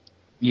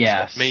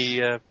 Yes. May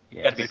Gotta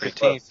be pretty 15th.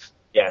 close.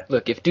 Yeah.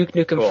 Look, if Duke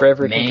Nukem Cool.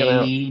 Forever can come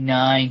out, May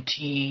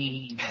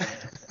 19.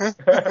 Oh,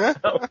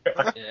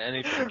 God. Yeah,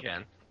 anything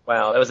can.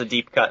 Wow, that was a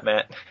deep cut,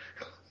 Matt.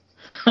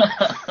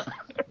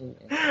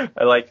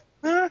 I like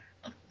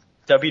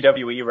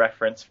WWE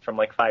reference from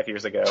like 5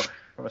 years ago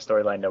from a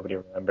storyline nobody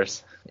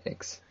remembers.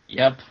 yikes.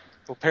 Yep.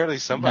 Well, apparently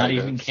Not somebody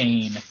even does.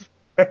 Kane.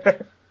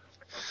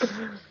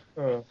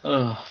 Oh.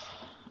 Ugh.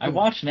 I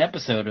watched an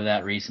episode of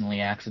that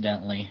recently,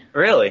 accidentally.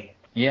 Really?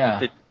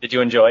 Yeah. Did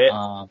you enjoy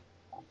it?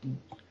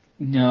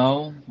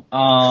 No.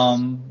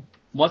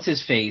 What's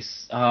his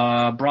face?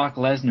 Brock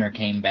Lesnar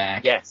came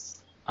back.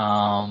 Yes.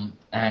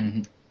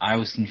 And I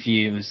was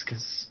confused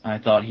because I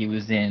thought he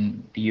was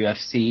in the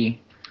UFC.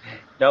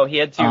 No, he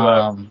had to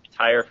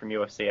retire from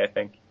UFC, I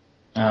think.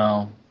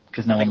 Oh,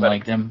 because no Think one about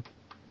liked him.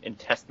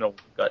 Intestinal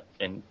gut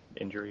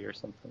injury or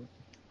something.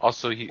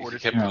 Also, he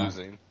kept No.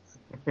 losing.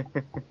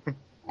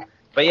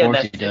 But yeah, Of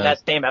course he in does.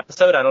 that same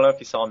episode, I don't know if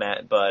you saw,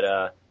 Matt,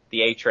 but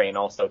the A Train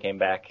also came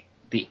back.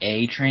 The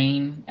A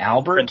Train,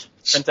 Albert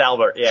Prince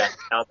Albert, yeah,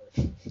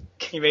 Albert.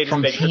 He made his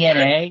from big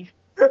TNA.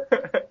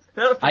 return.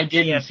 Not from I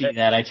didn't TNA. see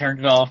that. I turned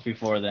it off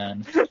before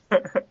then.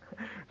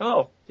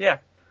 Oh, yeah.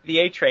 The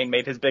A Train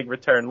made his big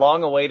return.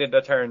 Long awaited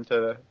return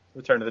to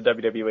the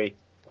WWE.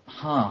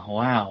 Huh?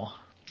 Wow.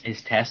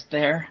 Is Test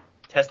there?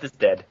 Test is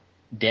dead.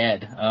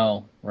 Dead.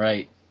 Oh,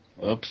 right.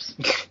 Oops.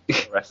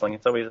 Wrestling,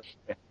 it's always.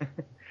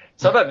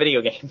 So about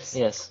video games.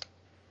 Yes.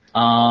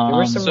 There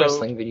were some so-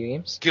 wrestling video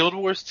games. Guild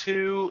Wars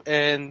 2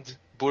 and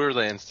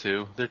Borderlands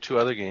 2. They're two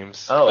other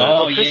games. Oh, Oh,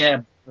 well, Christian,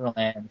 yeah.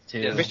 Borderlands too.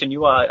 Yes. Christian,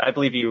 you I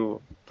believe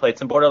you played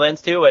some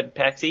Borderlands 2 at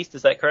PAX East.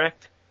 Is that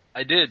correct?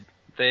 I did.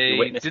 They You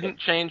witnessed didn't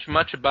change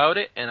much about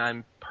it, and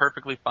I'm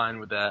perfectly fine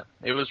with that.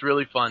 It was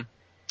really fun.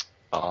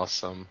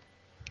 Awesome.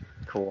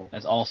 Cool.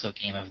 That's also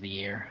Game of the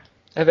Year.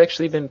 I've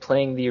actually been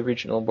playing the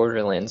original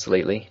Borderlands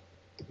lately.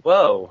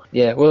 Whoa.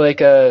 Yeah, well,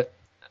 like, I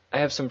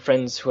have some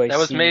friends who I That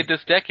was see... made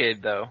this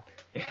decade, though.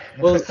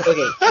 Well,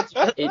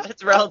 okay,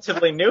 It's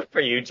relatively new for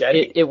you,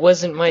 Jetty. it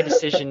wasn't my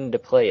decision to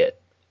play it.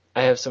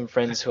 I have some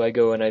friends who I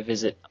go and I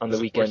visit on the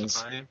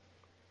weekends,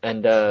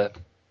 and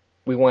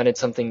we wanted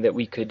something that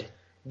we could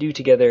do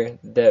together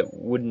that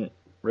wouldn't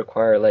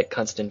require, like,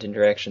 constant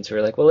interaction. So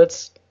we were like, well,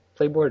 let's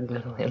play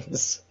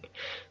Borderlands.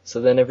 So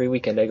then every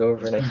weekend I go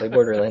over and I play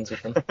Borderlands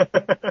with them.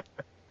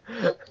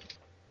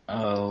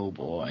 Oh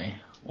boy.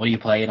 What do you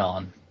play it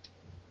on?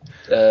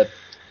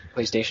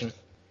 PlayStation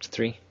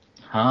 3.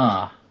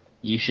 Huh.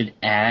 You should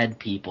add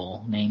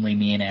people, namely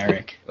me and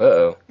Eric.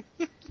 Uh-oh.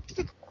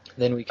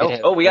 Then we could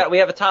have... We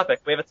have a topic.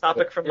 We have a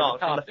topic from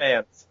the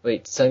fans.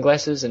 Wait,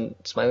 sunglasses and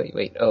smiley...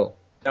 Wait, oh.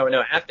 No,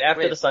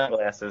 after the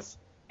sunglasses.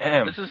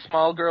 This is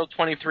Small Girl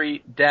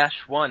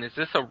 23-1. Is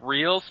this a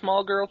real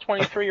Small Girl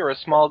 23 or a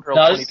Small Girl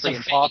No, this is 23 a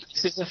imposter? fake.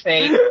 This is a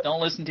fake.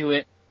 Don't listen to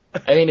it.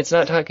 I mean, it's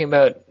not talking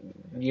about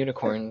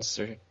unicorns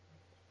or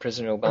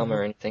President Obama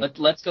or anything.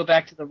 Let's go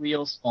back to the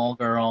real small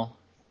girl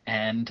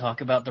and talk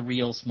about the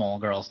real small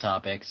girls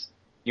topics.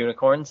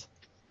 Unicorns?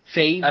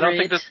 Favorite? I don't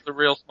think this is a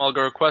real Small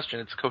Girl question.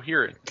 It's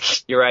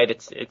coherent. You're right.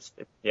 It's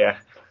yeah.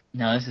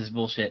 No, this is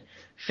bullshit.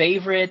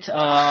 Favorite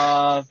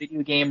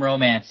video game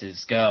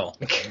romances? Go.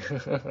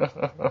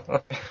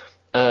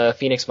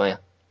 Phoenix Maya.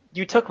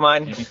 You took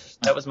mine.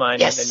 That was mine,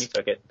 Yes. and then you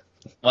took it.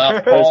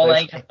 Well, Paul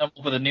ain't come up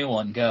with a new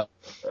one. Go.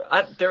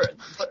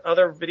 What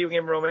other video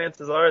game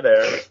romances are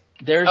there?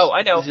 There's Oh,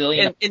 I know. a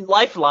zillion. In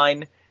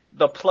Lifeline,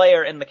 the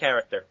player and the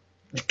character.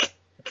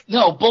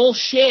 No,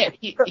 bullshit.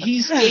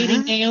 He's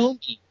dating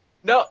Naomi.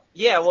 No,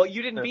 yeah, well,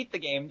 you didn't beat the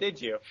game,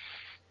 did you?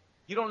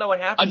 You don't know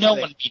what happened. No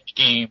to one beat the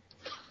game.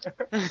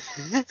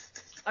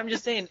 I'm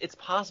just saying, it's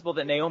possible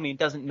that Naomi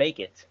doesn't make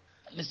it.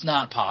 It's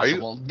not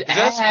possible. Is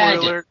that a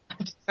spoiler?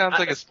 Sounds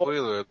like I- a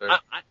spoiler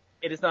alert.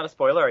 It is not a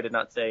spoiler. I did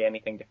not say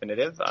anything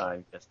definitive.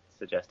 I just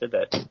suggested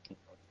that it's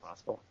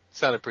possible.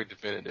 Sounded pretty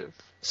definitive.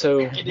 So,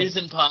 It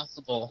isn't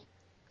possible.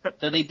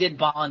 So they did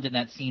bond in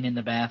that scene in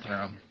the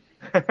bathroom.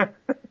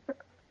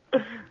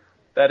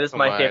 That is Oh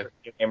my my. favorite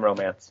video game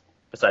romance,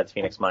 besides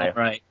Phoenix Maya.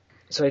 Right.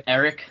 so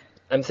Eric?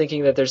 I'm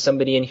thinking that there's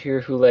somebody in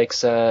here who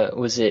likes,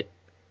 was it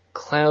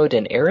Cloud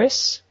and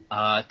Eris?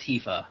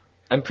 Tifa.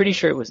 I'm pretty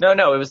sure it was... No,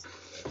 it was...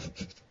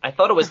 I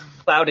thought it was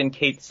Cloud and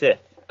Kate Sith.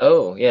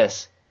 Oh,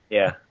 yes.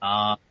 Yeah.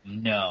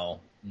 No.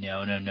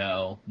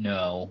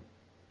 No.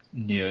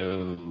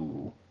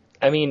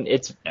 I mean,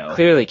 it's No.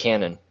 clearly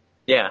canon.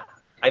 Yeah.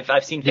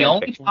 I've seen The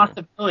only fanfiction.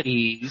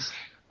 possibilities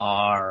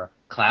are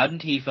Cloud and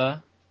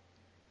Tifa,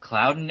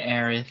 Cloud and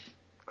Aerith,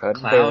 Cloud and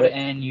Cloud Barrett.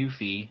 and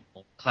Yuffie,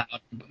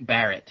 Cloud and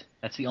Barrett.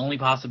 That's the only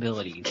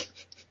possibilities.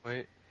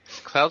 Wait.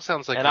 Cloud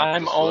sounds like... And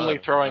I'm Optus only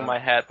Love. throwing my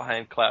hat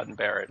behind Cloud and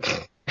Barrett.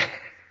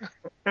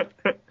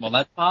 Well,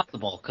 that's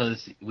possible,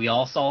 because we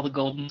all saw the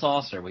golden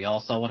saucer. We all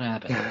saw what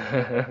happened.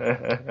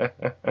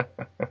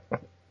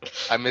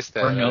 I missed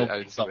that. Or no, I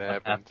didn't see saw what what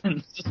happened.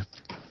 happened.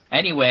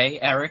 Anyway,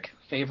 Eric,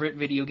 favorite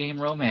video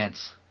game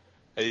romance?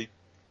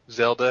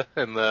 Zelda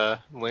and the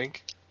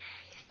Link.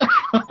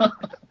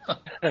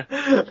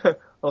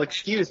 Well,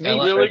 excuse me,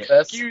 Well,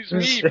 princess. Excuse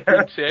me,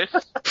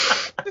 princess.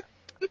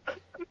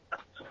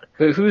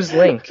 But who's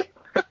Link?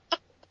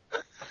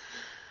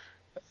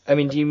 I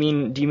mean, do you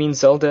mean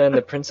Zelda and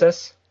the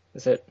princess?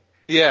 Is it?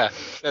 Yeah,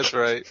 that's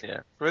right.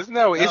 Yeah.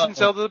 Isn't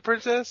Zelda the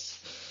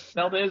princess?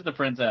 Zelda is the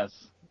princess.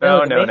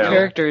 No, the main no.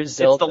 character is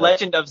Zelda. It's the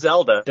Legend of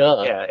Zelda.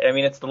 Duh. Yeah, I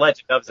mean, it's the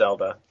Legend of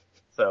Zelda.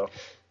 So,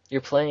 You're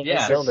playing as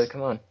Yes. Zelda.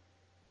 Come on.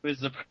 Who is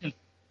the princess?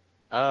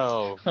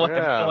 Oh, What's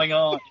yeah. going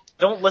on?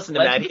 don't listen to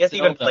Legend Matt. He hasn't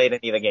of even Zelda. played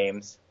any of the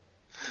games.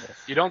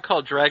 You don't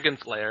call Dragon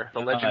Slayer the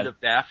Legend of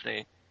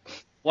Daphne.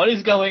 What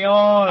is going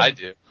on? I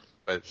do,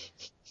 but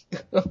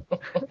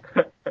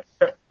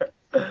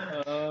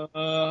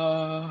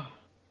I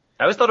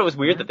always thought it was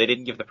weird that they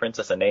didn't give the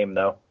princess a name,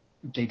 though.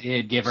 They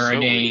did give her a So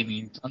name,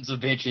 you sons of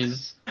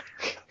bitches.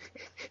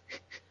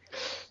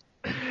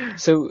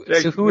 So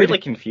They're who really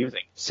would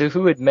confusing.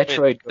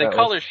 Metroid They go out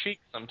call with? her Sheik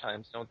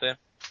sometimes, don't they?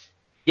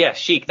 Yeah,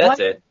 Sheik, that's What?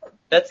 it.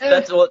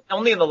 That's well,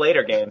 only in the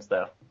later games,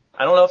 though.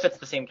 I don't know if it's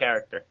the same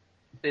character.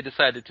 They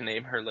decided to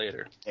name her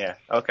later. Yeah,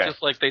 okay.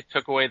 Just like they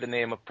took away the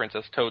name of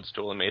Princess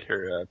Toadstool and made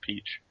her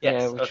Peach.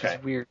 Yes, Yeah, which okay.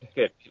 is weird.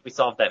 Good. We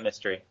solved that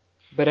mystery.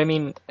 But I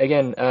mean,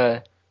 again,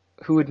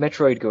 who would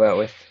Metroid go out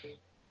with?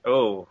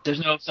 Oh, There's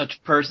no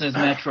such person as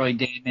Metroid,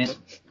 damn it.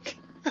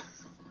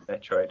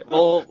 Metroid.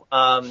 Well,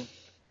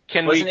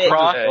 Can Wasn't we it-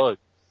 cross? look,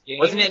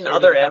 wasn't it in games, or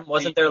Other do we have M? to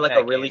Wasn't be there in like a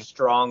that really game?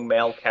 strong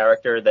male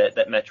character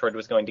that Metroid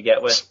was going to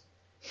get with?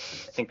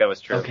 I think that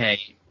was true. Okay,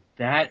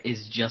 that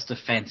is just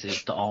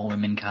offensive to all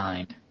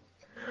womankind.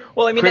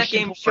 Well, I mean, Christian that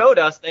game Porter. showed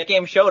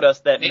us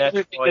that Make it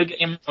a Metroid. good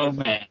game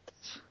romance.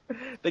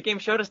 The game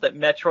showed us that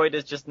Metroid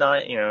is just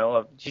not,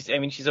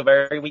 she's a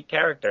very weak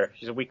character.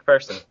 She's a weak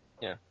person.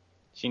 Yeah.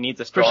 She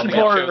needs a strong Christian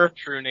man. Porter. Shows the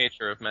true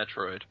nature of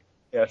Metroid.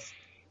 Yes.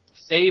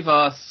 Save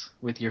us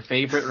with your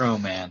favorite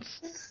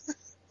romance.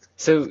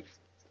 So,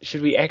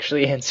 should we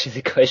actually answer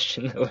the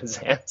question that was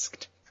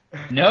asked?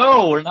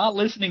 No, we're not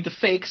listening to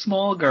fake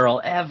small girl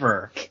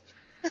ever.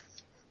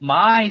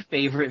 My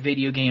favorite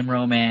video game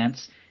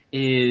romance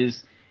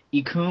is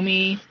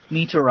Ikumi,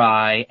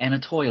 Mitarai, and a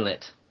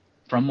toilet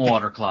from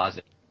Water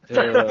Closet.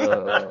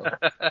 Uh,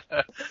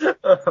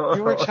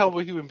 you were a terrible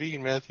human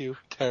being, Matthew.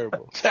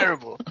 Terrible.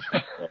 Terrible.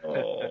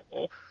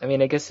 I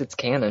mean, I guess it's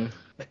canon.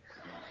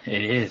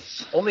 It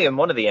is. Only in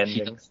one of the She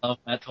endings. does love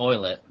that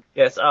toilet.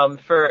 Yes.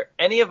 For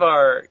any of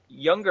our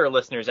younger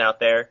listeners out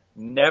there,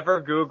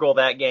 never Google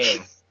that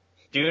game.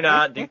 Do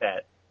not do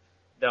that.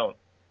 Don't.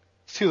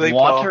 It's too late,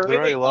 Water Paul. They're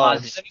already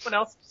Closet. Does lost. anyone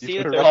else see You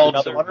it? put it There's up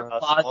another in Water small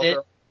Closet.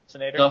 girl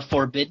impersonator. The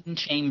Forbidden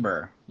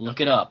Chamber. Look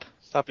it up.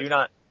 Stop Do it.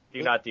 not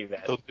do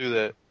that. Don't do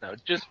that. No,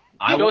 just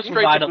I go will straight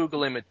provide to a-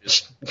 Google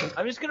Images.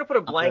 I'm just gonna put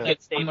a blanket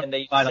I'm statement gonna that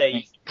you provide a say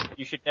link.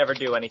 you should never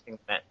do anything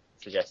that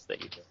suggests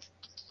that you do.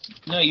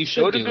 No, you Go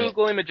should to do it.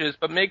 Google Images,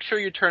 but make sure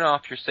you turn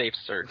off your safe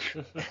search.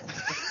 You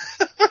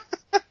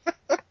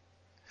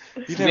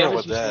Do we never have a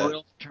want that.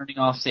 tutorial for turning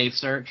off safe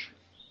search?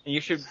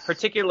 You should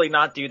particularly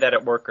not do that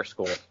at work or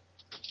school.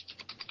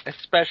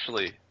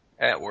 Especially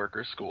at work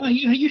or school. Well,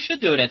 you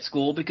should do it at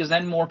school because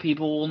then more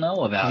people will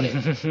know about it.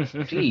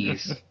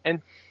 Jeez.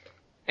 And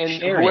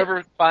Share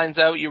whoever finds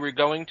out you were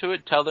going to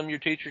it, tell them your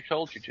teacher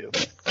told you to.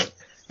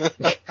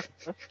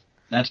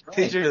 That's right.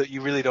 Teacher that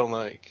you really don't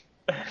like.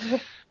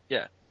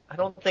 I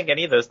don't think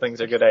any of those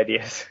things are good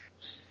ideas.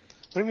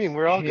 What do you mean?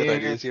 We're all good Here.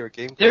 ideas here at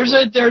Game There's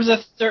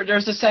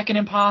Club. a second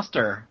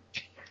imposter.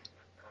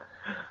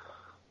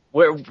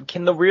 Where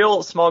can the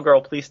real small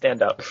girl please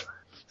stand up?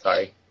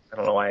 Sorry, I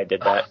don't know why I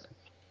did that.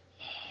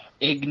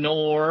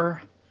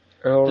 Ignore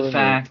Earl the removed.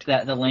 fact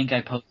that the link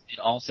I posted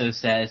also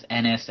says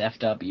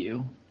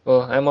NSFW.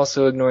 Well, I'm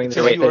also ignoring the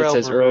It's a fact that it URL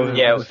says removed. Earl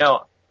Yeah, removed.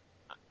 no,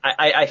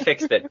 I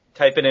fixed it.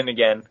 Type it in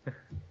again.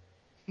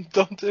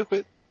 Don't do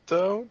it.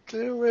 Don't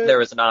do it. There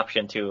was an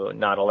option to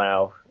not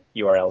allow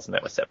URLs, and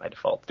that was set by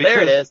default. Because-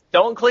 there it is.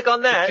 Don't click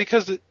on that.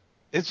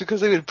 It's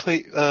because they would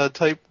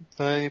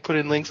put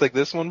in links like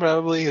this one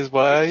probably is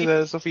why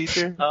that's a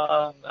feature.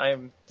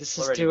 This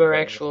is already to our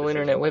regretting actual this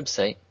internet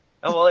decision. website.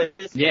 Oh well, it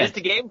is Yeah.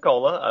 to Game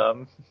Cola.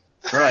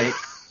 Right.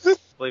 I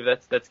believe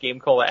that's Game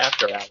Cola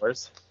after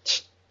hours.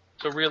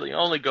 So really,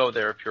 only go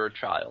there if you're a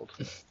child.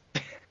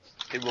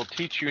 It will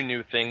teach you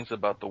new things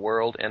about the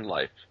world and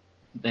life.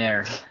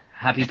 There.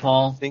 Happy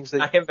Paul? Things I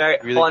that am very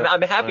really well. don't-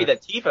 I'm happy right.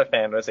 that Tifa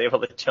fan was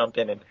able to jump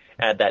in and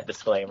add that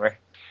disclaimer.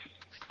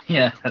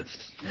 Yeah,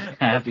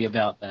 happy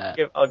about that.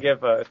 I'll give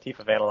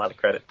Tifa fan a lot of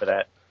credit for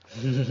that.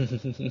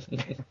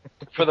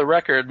 For the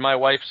record, my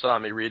wife saw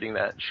me reading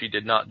that. She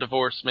did not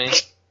divorce me.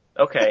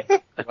 Okay.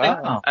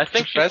 Wow. I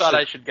think she Impressive. thought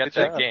I should get Good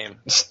that job. game.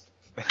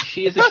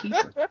 She is a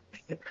keeper.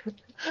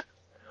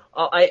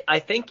 Oh, I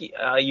think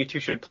you two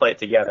should play it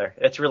together.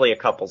 It's really a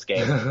couple's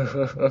game.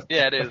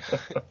 Yeah, it is.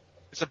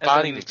 It's a And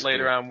bonding then experience.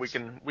 later on,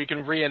 we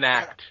can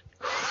reenact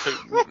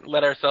to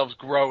let ourselves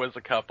grow as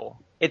a couple.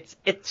 It's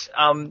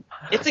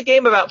a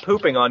game about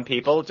pooping on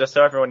people, just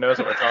so everyone knows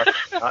what we're talking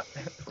about.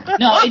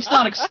 No, it's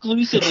not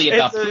exclusively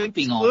about It's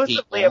pooping on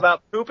exclusively people.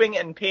 about pooping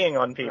and peeing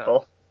on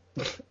people.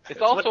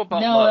 It's also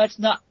about No, love. that's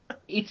not.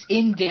 It's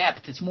in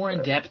depth. It's more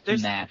in depth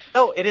than that.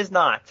 No, it is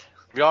not.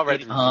 We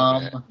already reviewed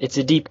that. It's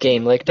a deep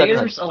game, like Duck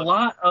There's Hunt. a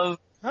lot of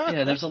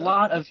there's a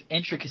lot of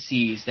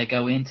intricacies that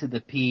go into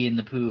the pee and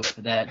the poop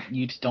that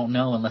you just don't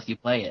know unless you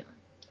play it.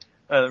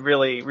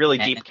 Really, really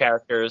deep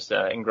characters,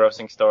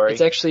 engrossing story. It's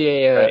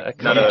actually a Right.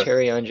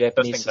 commentary on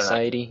Japanese things are not.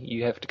 society.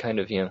 You have to kind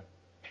of,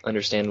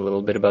 understand a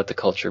little bit about the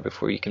culture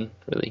before you can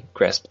really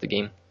grasp the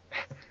game.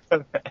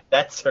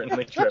 That's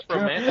certainly true. That's A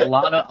romantic.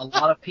 lot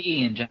of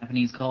pee in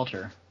Japanese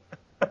culture.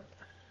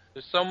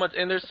 There's so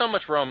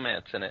much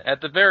romance in it. At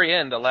the very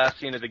end, the last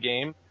scene of the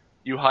game,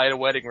 you hide a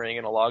wedding ring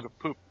in a log of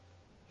poop.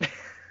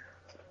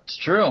 It's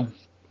true.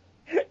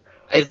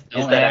 Is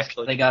Don't that ask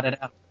actually? if they got it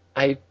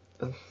out.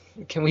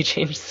 Can we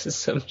change the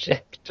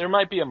subject? There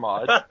might be a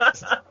mod.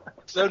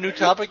 So, new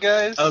topic,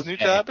 guys? Okay. New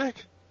topic?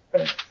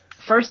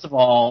 First of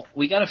all,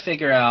 we got to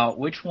figure out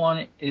which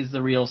one is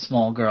the real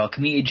small girl.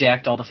 Can we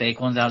eject all the fake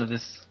ones out of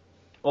this?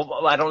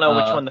 Well, I don't know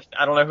which one.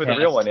 I don't know who the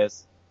real one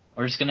is.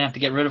 We're just gonna have to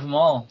get rid of them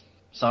all.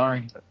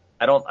 Sorry.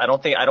 I don't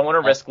want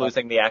to risk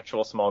losing the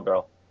actual small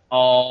girl.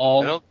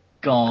 All I don't-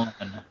 gone.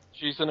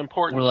 She's an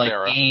important We're like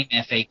Sarah. game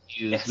FAQs.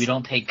 Yes. We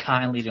don't take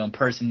kindly to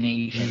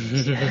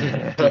impersonations.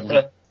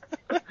 Delete.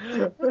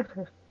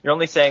 You're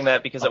only saying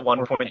that because at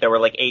one point there were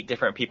like 8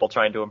 different people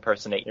trying to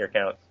impersonate your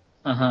account.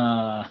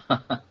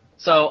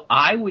 So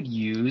I would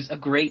use a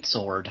great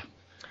sword.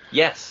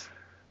 Yes.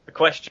 The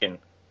question,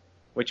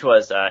 which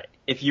was,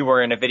 if you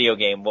were in a video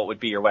game, what would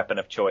be your weapon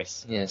of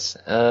choice? Yes.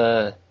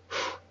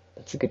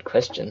 That's a good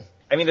question.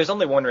 I mean, there's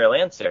only one real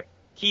answer.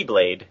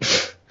 Keyblade.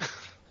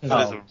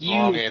 That is a you-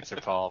 wrong answer,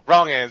 Paul.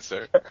 Wrong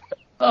answer.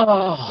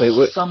 Oh, Wait,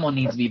 what- someone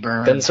needs to be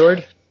burned. Gun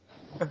sword?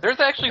 There's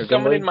actually Or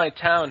someone Gunblade? in my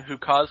town who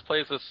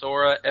cosplays as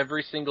Sora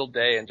every single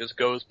day and just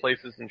goes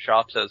places and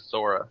shops as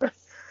Sora.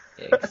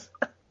 Yikes.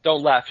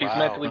 Don't laugh, he's Wow.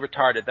 mentally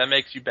retarded. That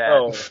makes you bad.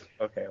 Oh,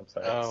 okay, I'm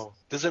sorry. Oh.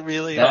 Does it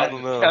really? That- I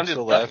don't know. I'm sounded-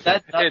 still that-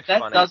 laughing. It's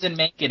funny. doesn't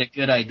make it a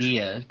good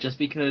idea. Just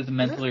because a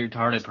mentally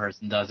retarded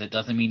person does it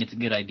doesn't mean it's a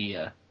good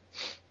idea.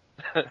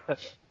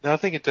 No, I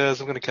think it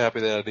does. I'm going to copy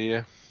that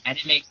idea. And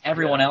it makes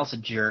everyone else a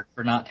jerk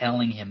for not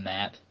telling him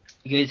that.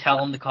 You gotta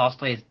tell him to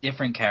cosplay as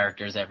different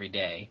characters every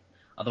day.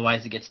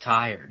 Otherwise it gets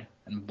tired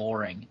and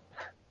boring.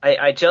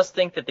 I just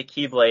think that the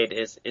Keyblade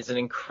is an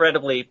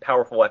incredibly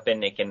powerful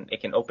weapon. It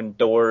can open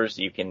doors.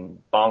 You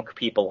can bonk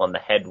people on the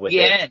head with The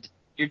it. end.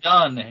 You're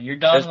done. You're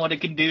done what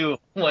it can do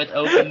with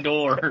open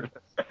doors.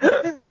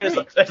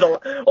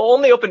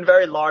 Only open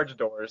very large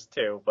doors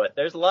too, but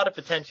there's a lot of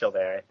potential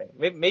there. I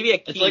think maybe a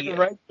key. It's like a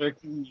regular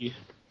key.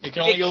 It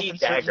can maybe only a key open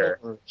certain dagger.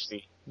 doors.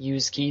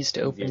 Use keys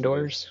to open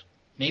doors?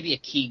 Maybe a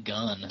key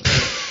gun.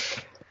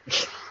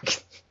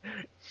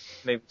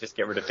 Maybe just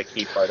get rid of the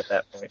key part at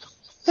that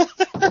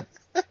point.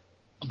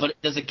 But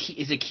is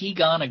a key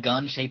gun a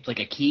gun shaped like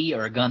a key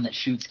or a gun that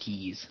shoots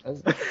keys?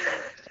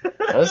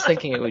 I was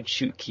thinking it would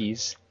shoot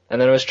keys. And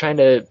then I was trying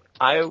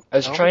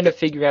to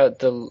figure out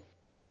the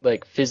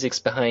physics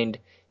behind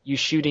you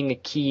shooting a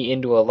key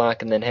into a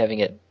lock and then having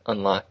it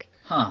unlock.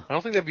 Huh. I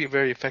don't think that'd be a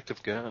very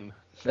effective gun.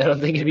 I don't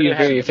think it'd be a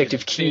very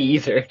effective key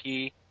either.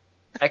 Key.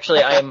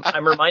 Actually,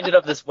 I'm reminded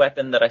of this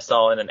weapon that I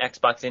saw in an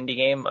Xbox indie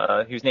game,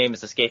 whose name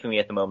is escaping me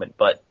at the moment.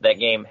 But that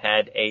game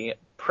had a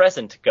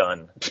present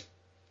gun.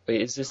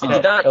 Wait, is this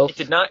It elf?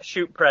 did not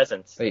shoot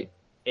presents. Wait,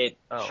 It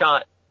Oh.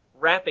 shot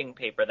wrapping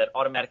paper that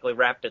automatically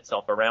wrapped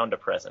itself around a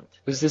present.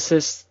 was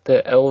this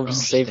the Elves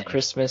Save Interesting.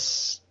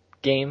 Christmas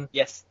game?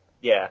 Yes.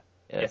 Yeah.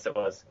 Yeah. Yes, it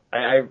was.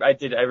 I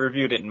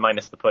reviewed it in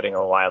minus the pudding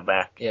a while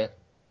back. Yeah.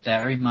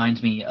 That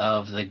reminds me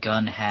of the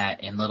gun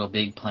hat in Little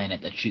Big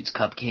Planet that shoots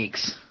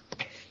cupcakes.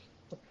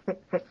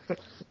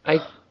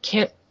 I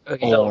can't.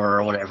 Okay,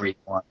 Or whatever you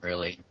want,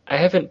 really. I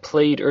haven't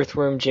played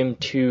Earthworm Jim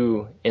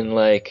 2 in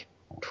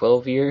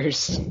 12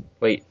 years.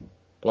 Wait,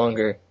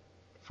 longer.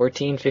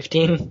 14,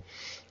 15?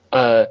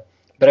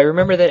 But I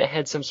remember that it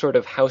had some sort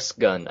of house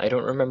gun. I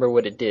don't remember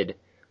what it did,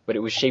 but it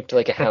was shaped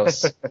like a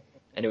house,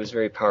 and it was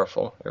very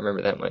powerful. I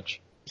remember that much.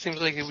 Seems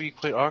like it'd be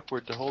quite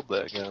awkward to hold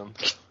that gun.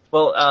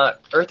 Well,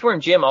 Earthworm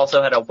Jim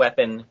also had a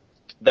weapon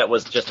that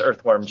was just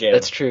Earthworm Jim.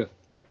 That's true.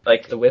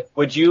 Like, The whip.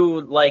 would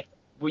you like?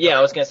 Yeah,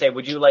 I was gonna say,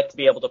 would you like to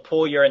be able to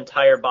pull your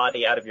entire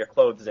body out of your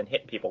clothes and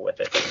hit people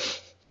with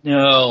it?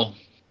 No.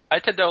 I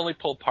tend to only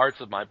pull parts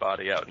of my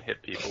body out and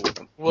hit people with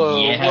them. Whoa,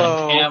 Yeah,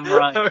 whoa. damn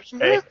right.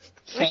 Okay.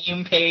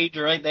 Same page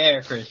right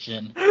there,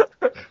 Christian.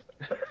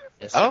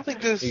 Yes. I don't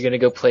think this... You're gonna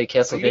go play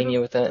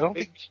Castlevania with I that? don't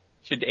think...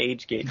 Should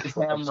age gate.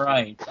 Damn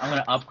right. I'm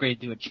gonna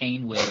upgrade to a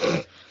chain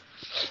whip.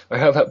 Or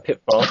how about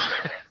Pitfall?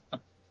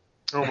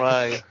 Oh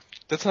my.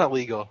 That's not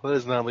legal. That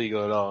is not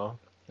legal at all.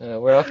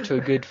 We're off to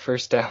a good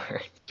first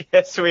hour.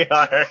 Yes, we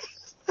are.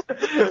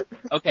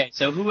 Okay,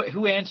 so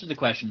who answered the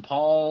question?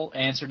 Paul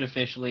answered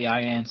officially.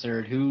 I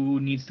answered. Who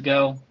needs to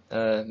go?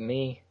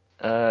 Me.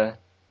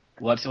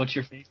 What's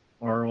your favorite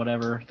or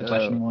whatever the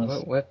question was?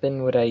 What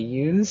weapon would I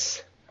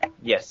use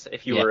Yes,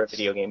 if you were a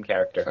video game if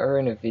character. I were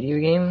in a video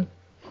game?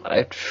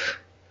 I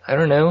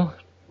don't know.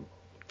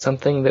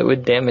 Something that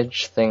would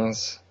damage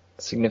things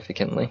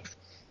significantly.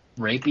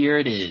 Rapier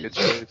it Good is.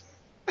 choice.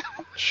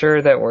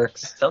 Sure, that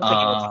works. Sounds like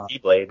he wants a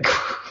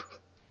Keyblade.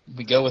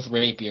 We go with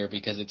rapier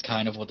because it's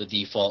kind of what the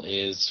default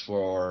is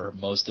for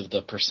most of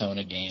the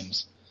Persona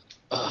games.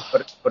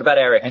 What about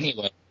Eric?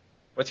 Anyway,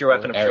 What's your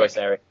weapon of choice,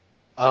 Eric?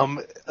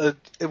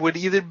 It would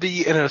either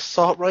be an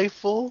assault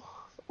rifle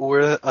or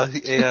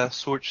a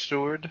short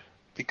sword,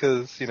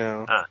 because, you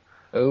know...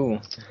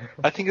 Oh.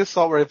 I think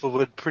assault rifle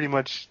would pretty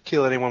much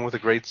kill anyone with a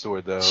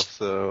greatsword, though,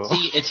 so...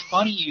 See, it's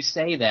funny you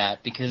say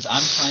that, because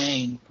I'm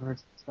playing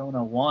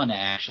Persona 1,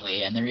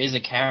 actually, and there is a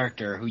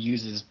character who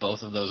uses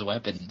both of those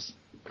weapons.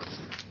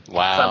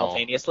 Wow.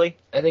 Simultaneously?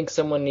 I think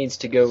someone needs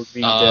to go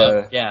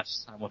read,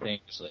 Yes,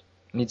 simultaneously.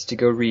 needs to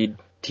go read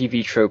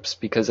TV tropes,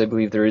 because I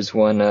believe there is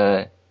one,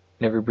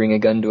 never bring a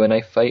gun to a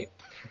knife fight.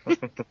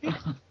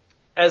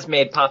 As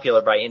made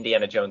popular by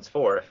Indiana Jones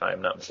 4, if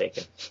I'm not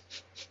mistaken.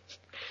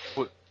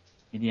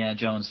 Indiana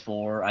Jones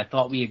 4, I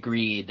thought we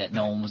agreed that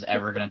no one was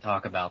ever going to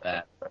talk about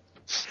that.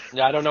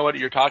 Yeah, I don't know what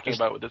you're talking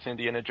about with this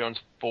Indiana Jones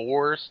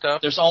 4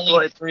 stuff. There's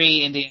only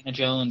 3 Indiana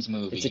Jones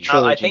movies. It's a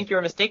trilogy. I think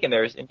you're mistaken.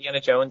 There's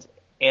Indiana Jones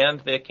and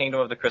the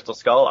Kingdom of the Crystal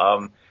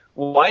Skull,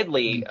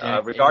 widely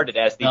regarded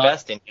as the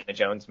best Indiana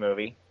Jones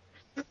movie,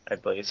 I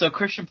believe. So,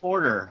 Christian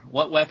Porter,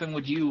 what weapon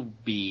would you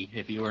be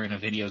if you were in a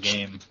video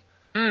game?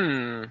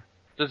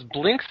 Does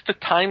Blinks the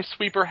Time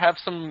Sweeper have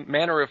some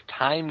manner of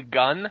time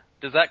gun?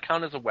 Does that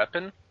count as a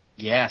weapon?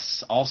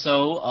 Yes.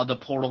 Also, the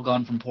portal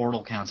gun from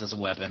Portal counts as a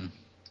weapon.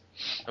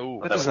 Ooh,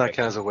 That does not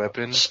count as a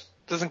weapon.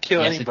 Doesn't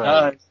kill Yes, anybody.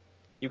 it does.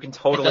 You can It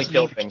totally doesn't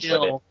kill even things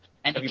kill, with it.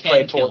 and Have it you can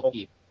played kill Portal?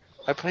 people.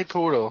 I played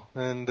Portal,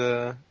 and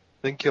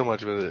didn't kill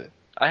much with it.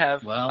 I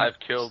have. Well, I've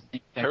killed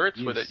turrets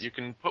with use. it. You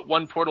can put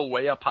one portal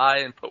way up high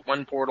and put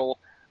one portal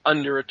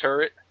under a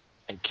turret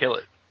and kill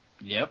it.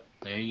 Yep,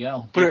 there you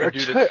go. But You are, could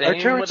do the same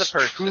turrets with a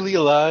person. truly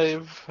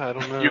alive? I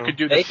don't know. You could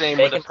do the They- same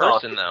they with a can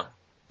talk. person, though.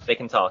 They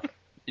can talk.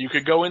 You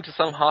could go into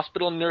some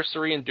hospital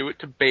nursery and do it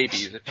to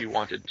babies if you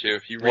wanted to,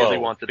 if you really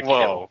wanted to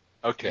kill.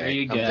 Okay, There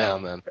you I'm go.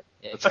 down then.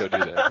 Let's go do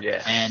that.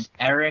 Yeah. And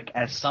Eric,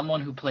 as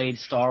someone who played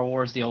Star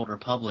Wars The Old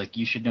Republic,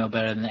 you should know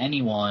better than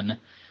anyone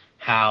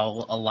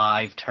how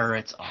alive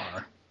turrets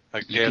are.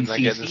 Again, can I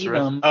get CC this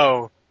them.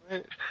 Oh,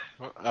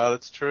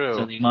 that's true.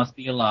 So they must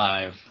be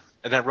alive.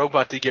 And that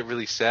robot did get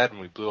really sad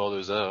when we blew all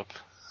those up.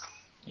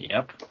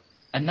 Yep.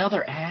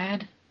 Another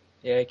ad?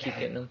 Yeah, I keep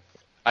getting them.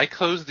 I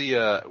closed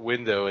the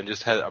window and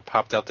just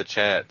popped out the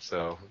chat,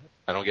 so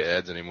I don't get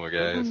ads anymore,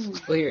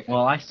 guys. Well, here,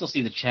 Well, I still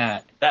see the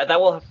chat. That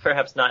will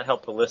perhaps not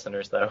help the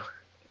listeners, though.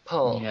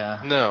 Paul.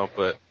 Yeah. No,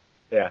 but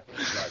Yeah.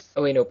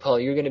 Oh, wait, no, Paul,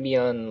 you're going to be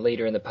on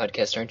later in the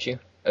podcast, aren't you?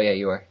 Oh, yeah,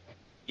 you are.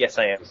 Yes,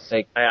 I am.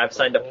 Like- I've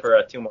signed up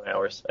for 2 more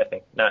hours, I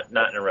think. Not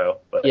in a row,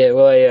 but Yeah,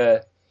 well,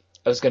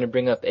 I was going to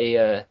bring up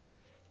a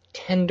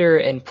tender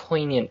and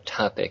poignant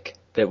topic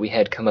that we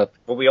had come up.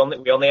 well, we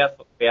only have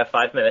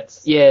 5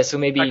 minutes. Yeah, so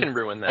maybe I can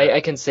ruin that.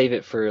 I can save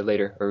it for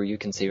later, or you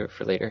can save it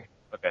for later.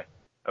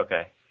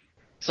 Okay.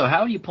 So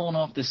how are you pulling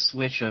off this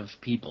switch of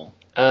people?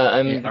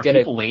 I'm Are gonna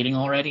people waiting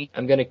already?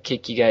 I'm gonna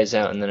kick you guys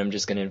out, and then I'm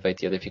just gonna invite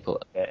the other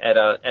people up.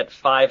 At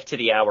 5 to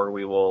the hour,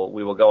 we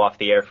will go off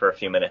the air for a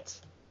few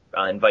minutes.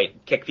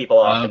 Kick people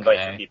off, Okay. invite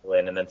some people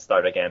in, and then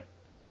start again.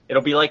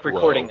 It'll be like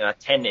recording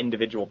 10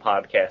 individual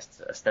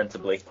podcasts,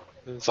 ostensibly.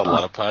 it's a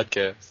lot of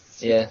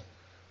podcasts. Yeah,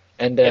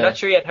 and I'm not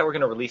sure yet how we're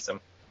going to release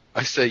them.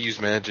 I say use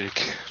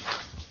magic.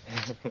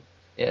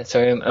 yeah.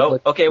 Sorry, I'm Oh,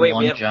 okay, wait.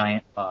 One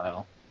giant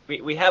file.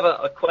 We have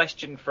a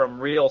question from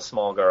Real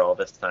Small Girl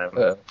this time.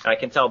 Uh-oh. I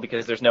can tell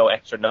because there's no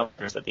extra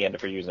numbers at the end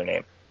of her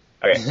username.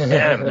 Okay.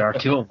 There are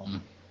 2 of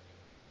them.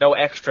 No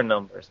extra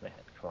numbers, man.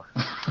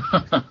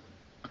 Come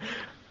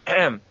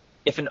on.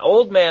 If an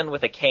old man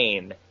with a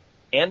cane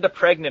and a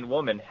pregnant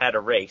woman had a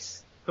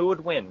race, who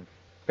would win?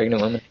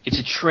 pregnant woman. It's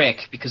a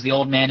trick because the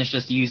old man is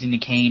just using the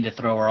cane to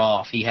throw her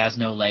off. He has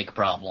no leg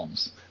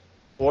problems.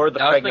 Or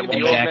the I was pregnant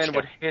thinking the woman? old man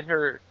would hit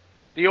her.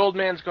 The old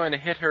man's going to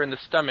hit her in the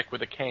stomach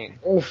with a cane.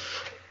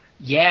 Oof.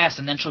 Yes,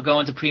 and then she'll go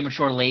into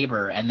premature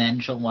labor, and then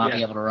she'll not be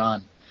Yeah. able to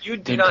run. You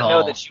do Good not know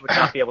call. that she would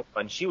not be able to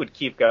run. She would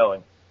keep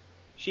going.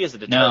 She is a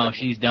No, determined.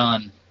 she's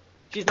done.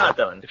 She's not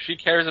done. If she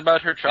cares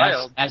about her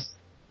child,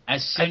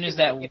 As soon as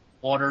that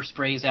water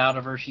sprays out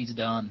of her, she's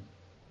done.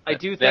 I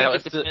do think Now, it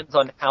if the- depends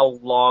on how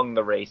long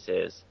the race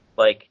is.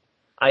 Like,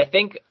 I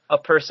think a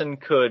person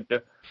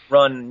could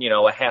run,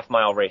 a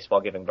half-mile race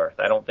while giving birth.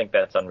 I don't think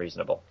that's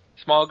unreasonable.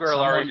 Small Girl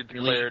Someone already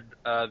really-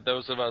 declared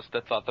those of us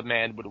that thought the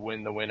man would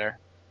win the winner.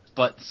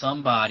 But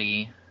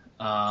somebody,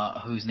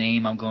 whose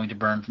name I'm going to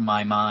burn from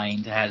my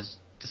mind, has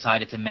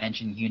decided to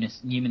mention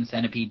Human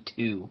Centipede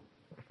 2.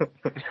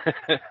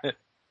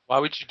 Why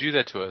would you do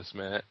that to us,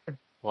 Matt?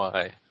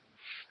 Why?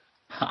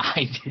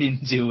 I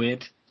didn't do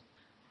it.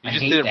 You I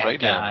just hate did it that right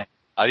guy. now.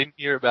 I didn't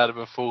hear about it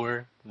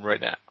before. Right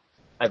now.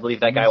 I believe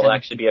that guy will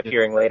actually be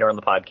appearing later on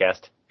the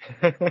podcast.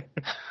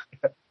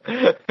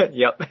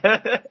 Yep.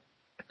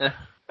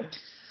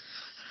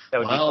 That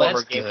would Well, be former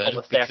that's Game good,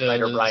 Club staff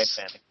writer because- Brian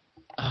Fanning.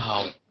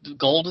 Oh,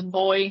 Golden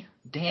Boy?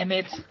 Damn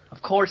it.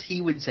 Of course he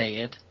would say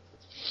it.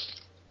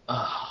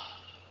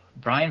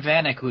 Brian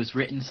Vanek, who's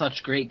written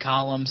such great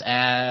columns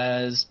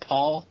as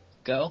Paul,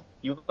 go.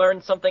 You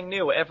learn something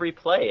new every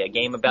play. A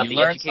game about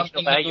the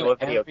educational value of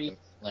video games.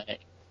 Play.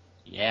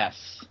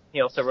 Yes.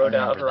 He also wrote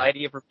a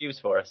variety of reviews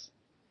for us.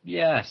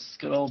 Yes,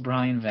 good old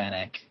Brian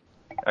Vanek.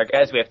 All right,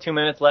 guys, we have 2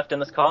 minutes left in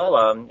this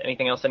call.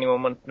 Anything else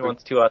anyone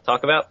wants to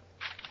talk about?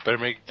 Better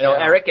make.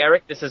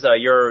 Eric, this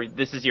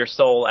is your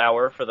sole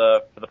hour for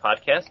the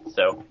podcast,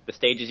 so the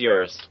stage is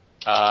yours.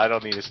 I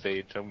don't need a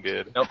stage. I'm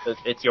good. Nope,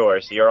 it's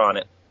yours. You're on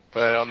it.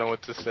 But I don't know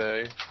what to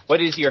say.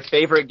 What is your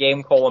favorite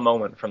Game Cola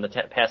moment from the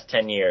past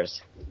 10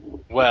 years?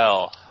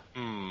 Well,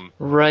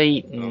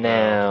 Right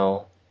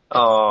now.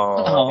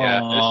 Oh.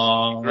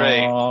 Yeah,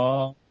 great,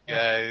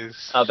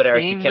 guys. But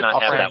Eric, you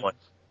cannot have that one.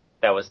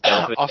 That was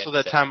also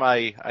that time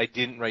I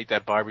didn't write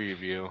that Barbie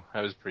review.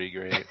 That was pretty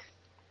great.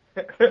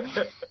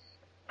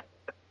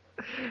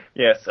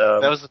 Yes.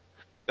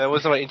 That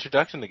was my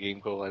introduction to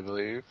Game Cola, I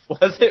believe.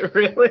 Was it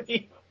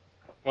really?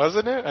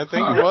 Wasn't it? I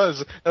think it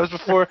was. That was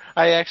before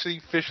I actually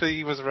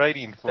officially was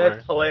writing for.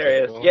 That's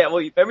hilarious. Yeah, well,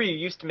 remember you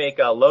used to make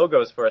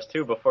logos for us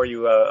too before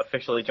you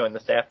officially joined the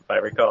staff, if I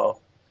recall.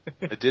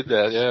 I did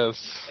that,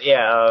 yes.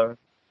 Yeah.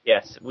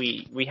 Yes,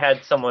 we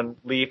had someone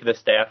leave the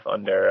staff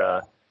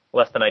under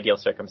less than ideal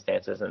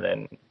circumstances, and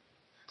then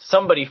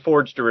somebody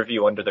forged a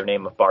review under their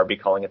name of Barbie,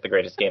 calling it the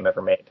greatest game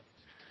ever made.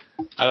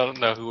 I don't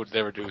know who would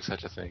ever do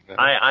such a thing.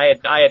 I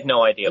had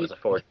no idea it was a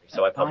forgery,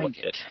 so I published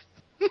it.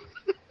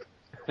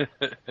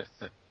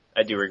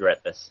 I do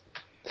regret this.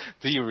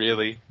 Do you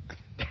really?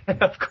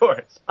 Of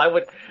course, I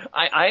would.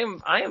 I'm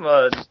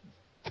the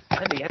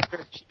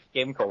editor-in-chief of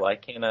Game Cola. I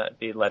cannot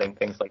be letting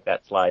things like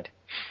that slide.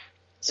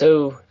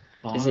 So,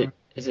 is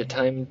it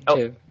time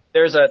to?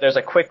 There's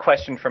a quick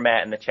question for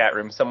Matt in the chat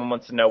room. Someone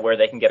wants to know where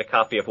they can get a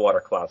copy of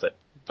Water Closet.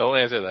 Don't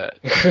answer that.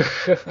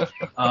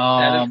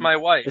 That is my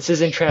wife. This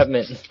is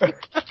entrapment.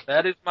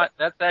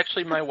 That's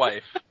actually my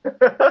wife.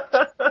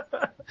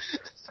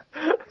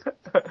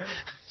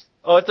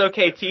 Oh, it's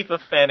okay. Tifa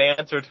fan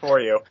answered for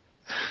you.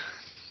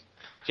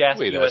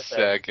 Wait a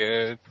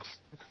second.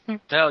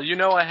 Hell, you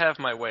know I have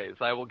my ways.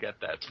 I will get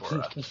that for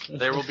us.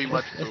 There will be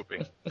much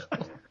pooping.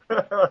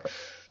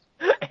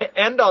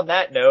 And on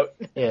that note.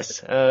 Yes,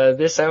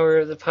 this hour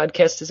of the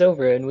podcast is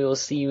over, and we will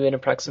see you in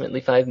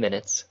approximately 5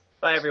 minutes.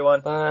 Bye,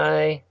 everyone.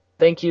 Bye.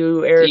 Thank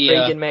you, Eric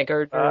Reagan, Matt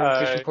Gardner, and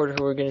Christian Porter,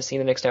 who we're going to see in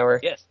the next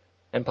hour. Yes.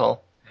 And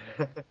Paul.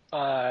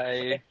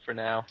 Bye for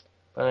now.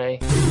 Bye.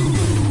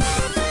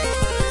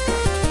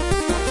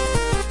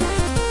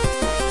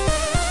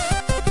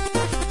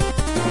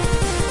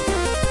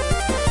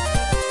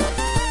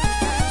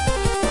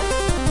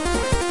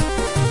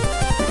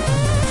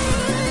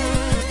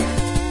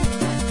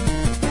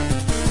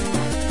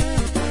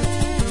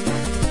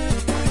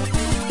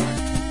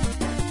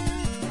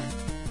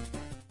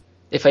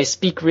 If I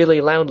speak really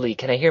loudly,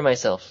 can I hear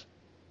myself?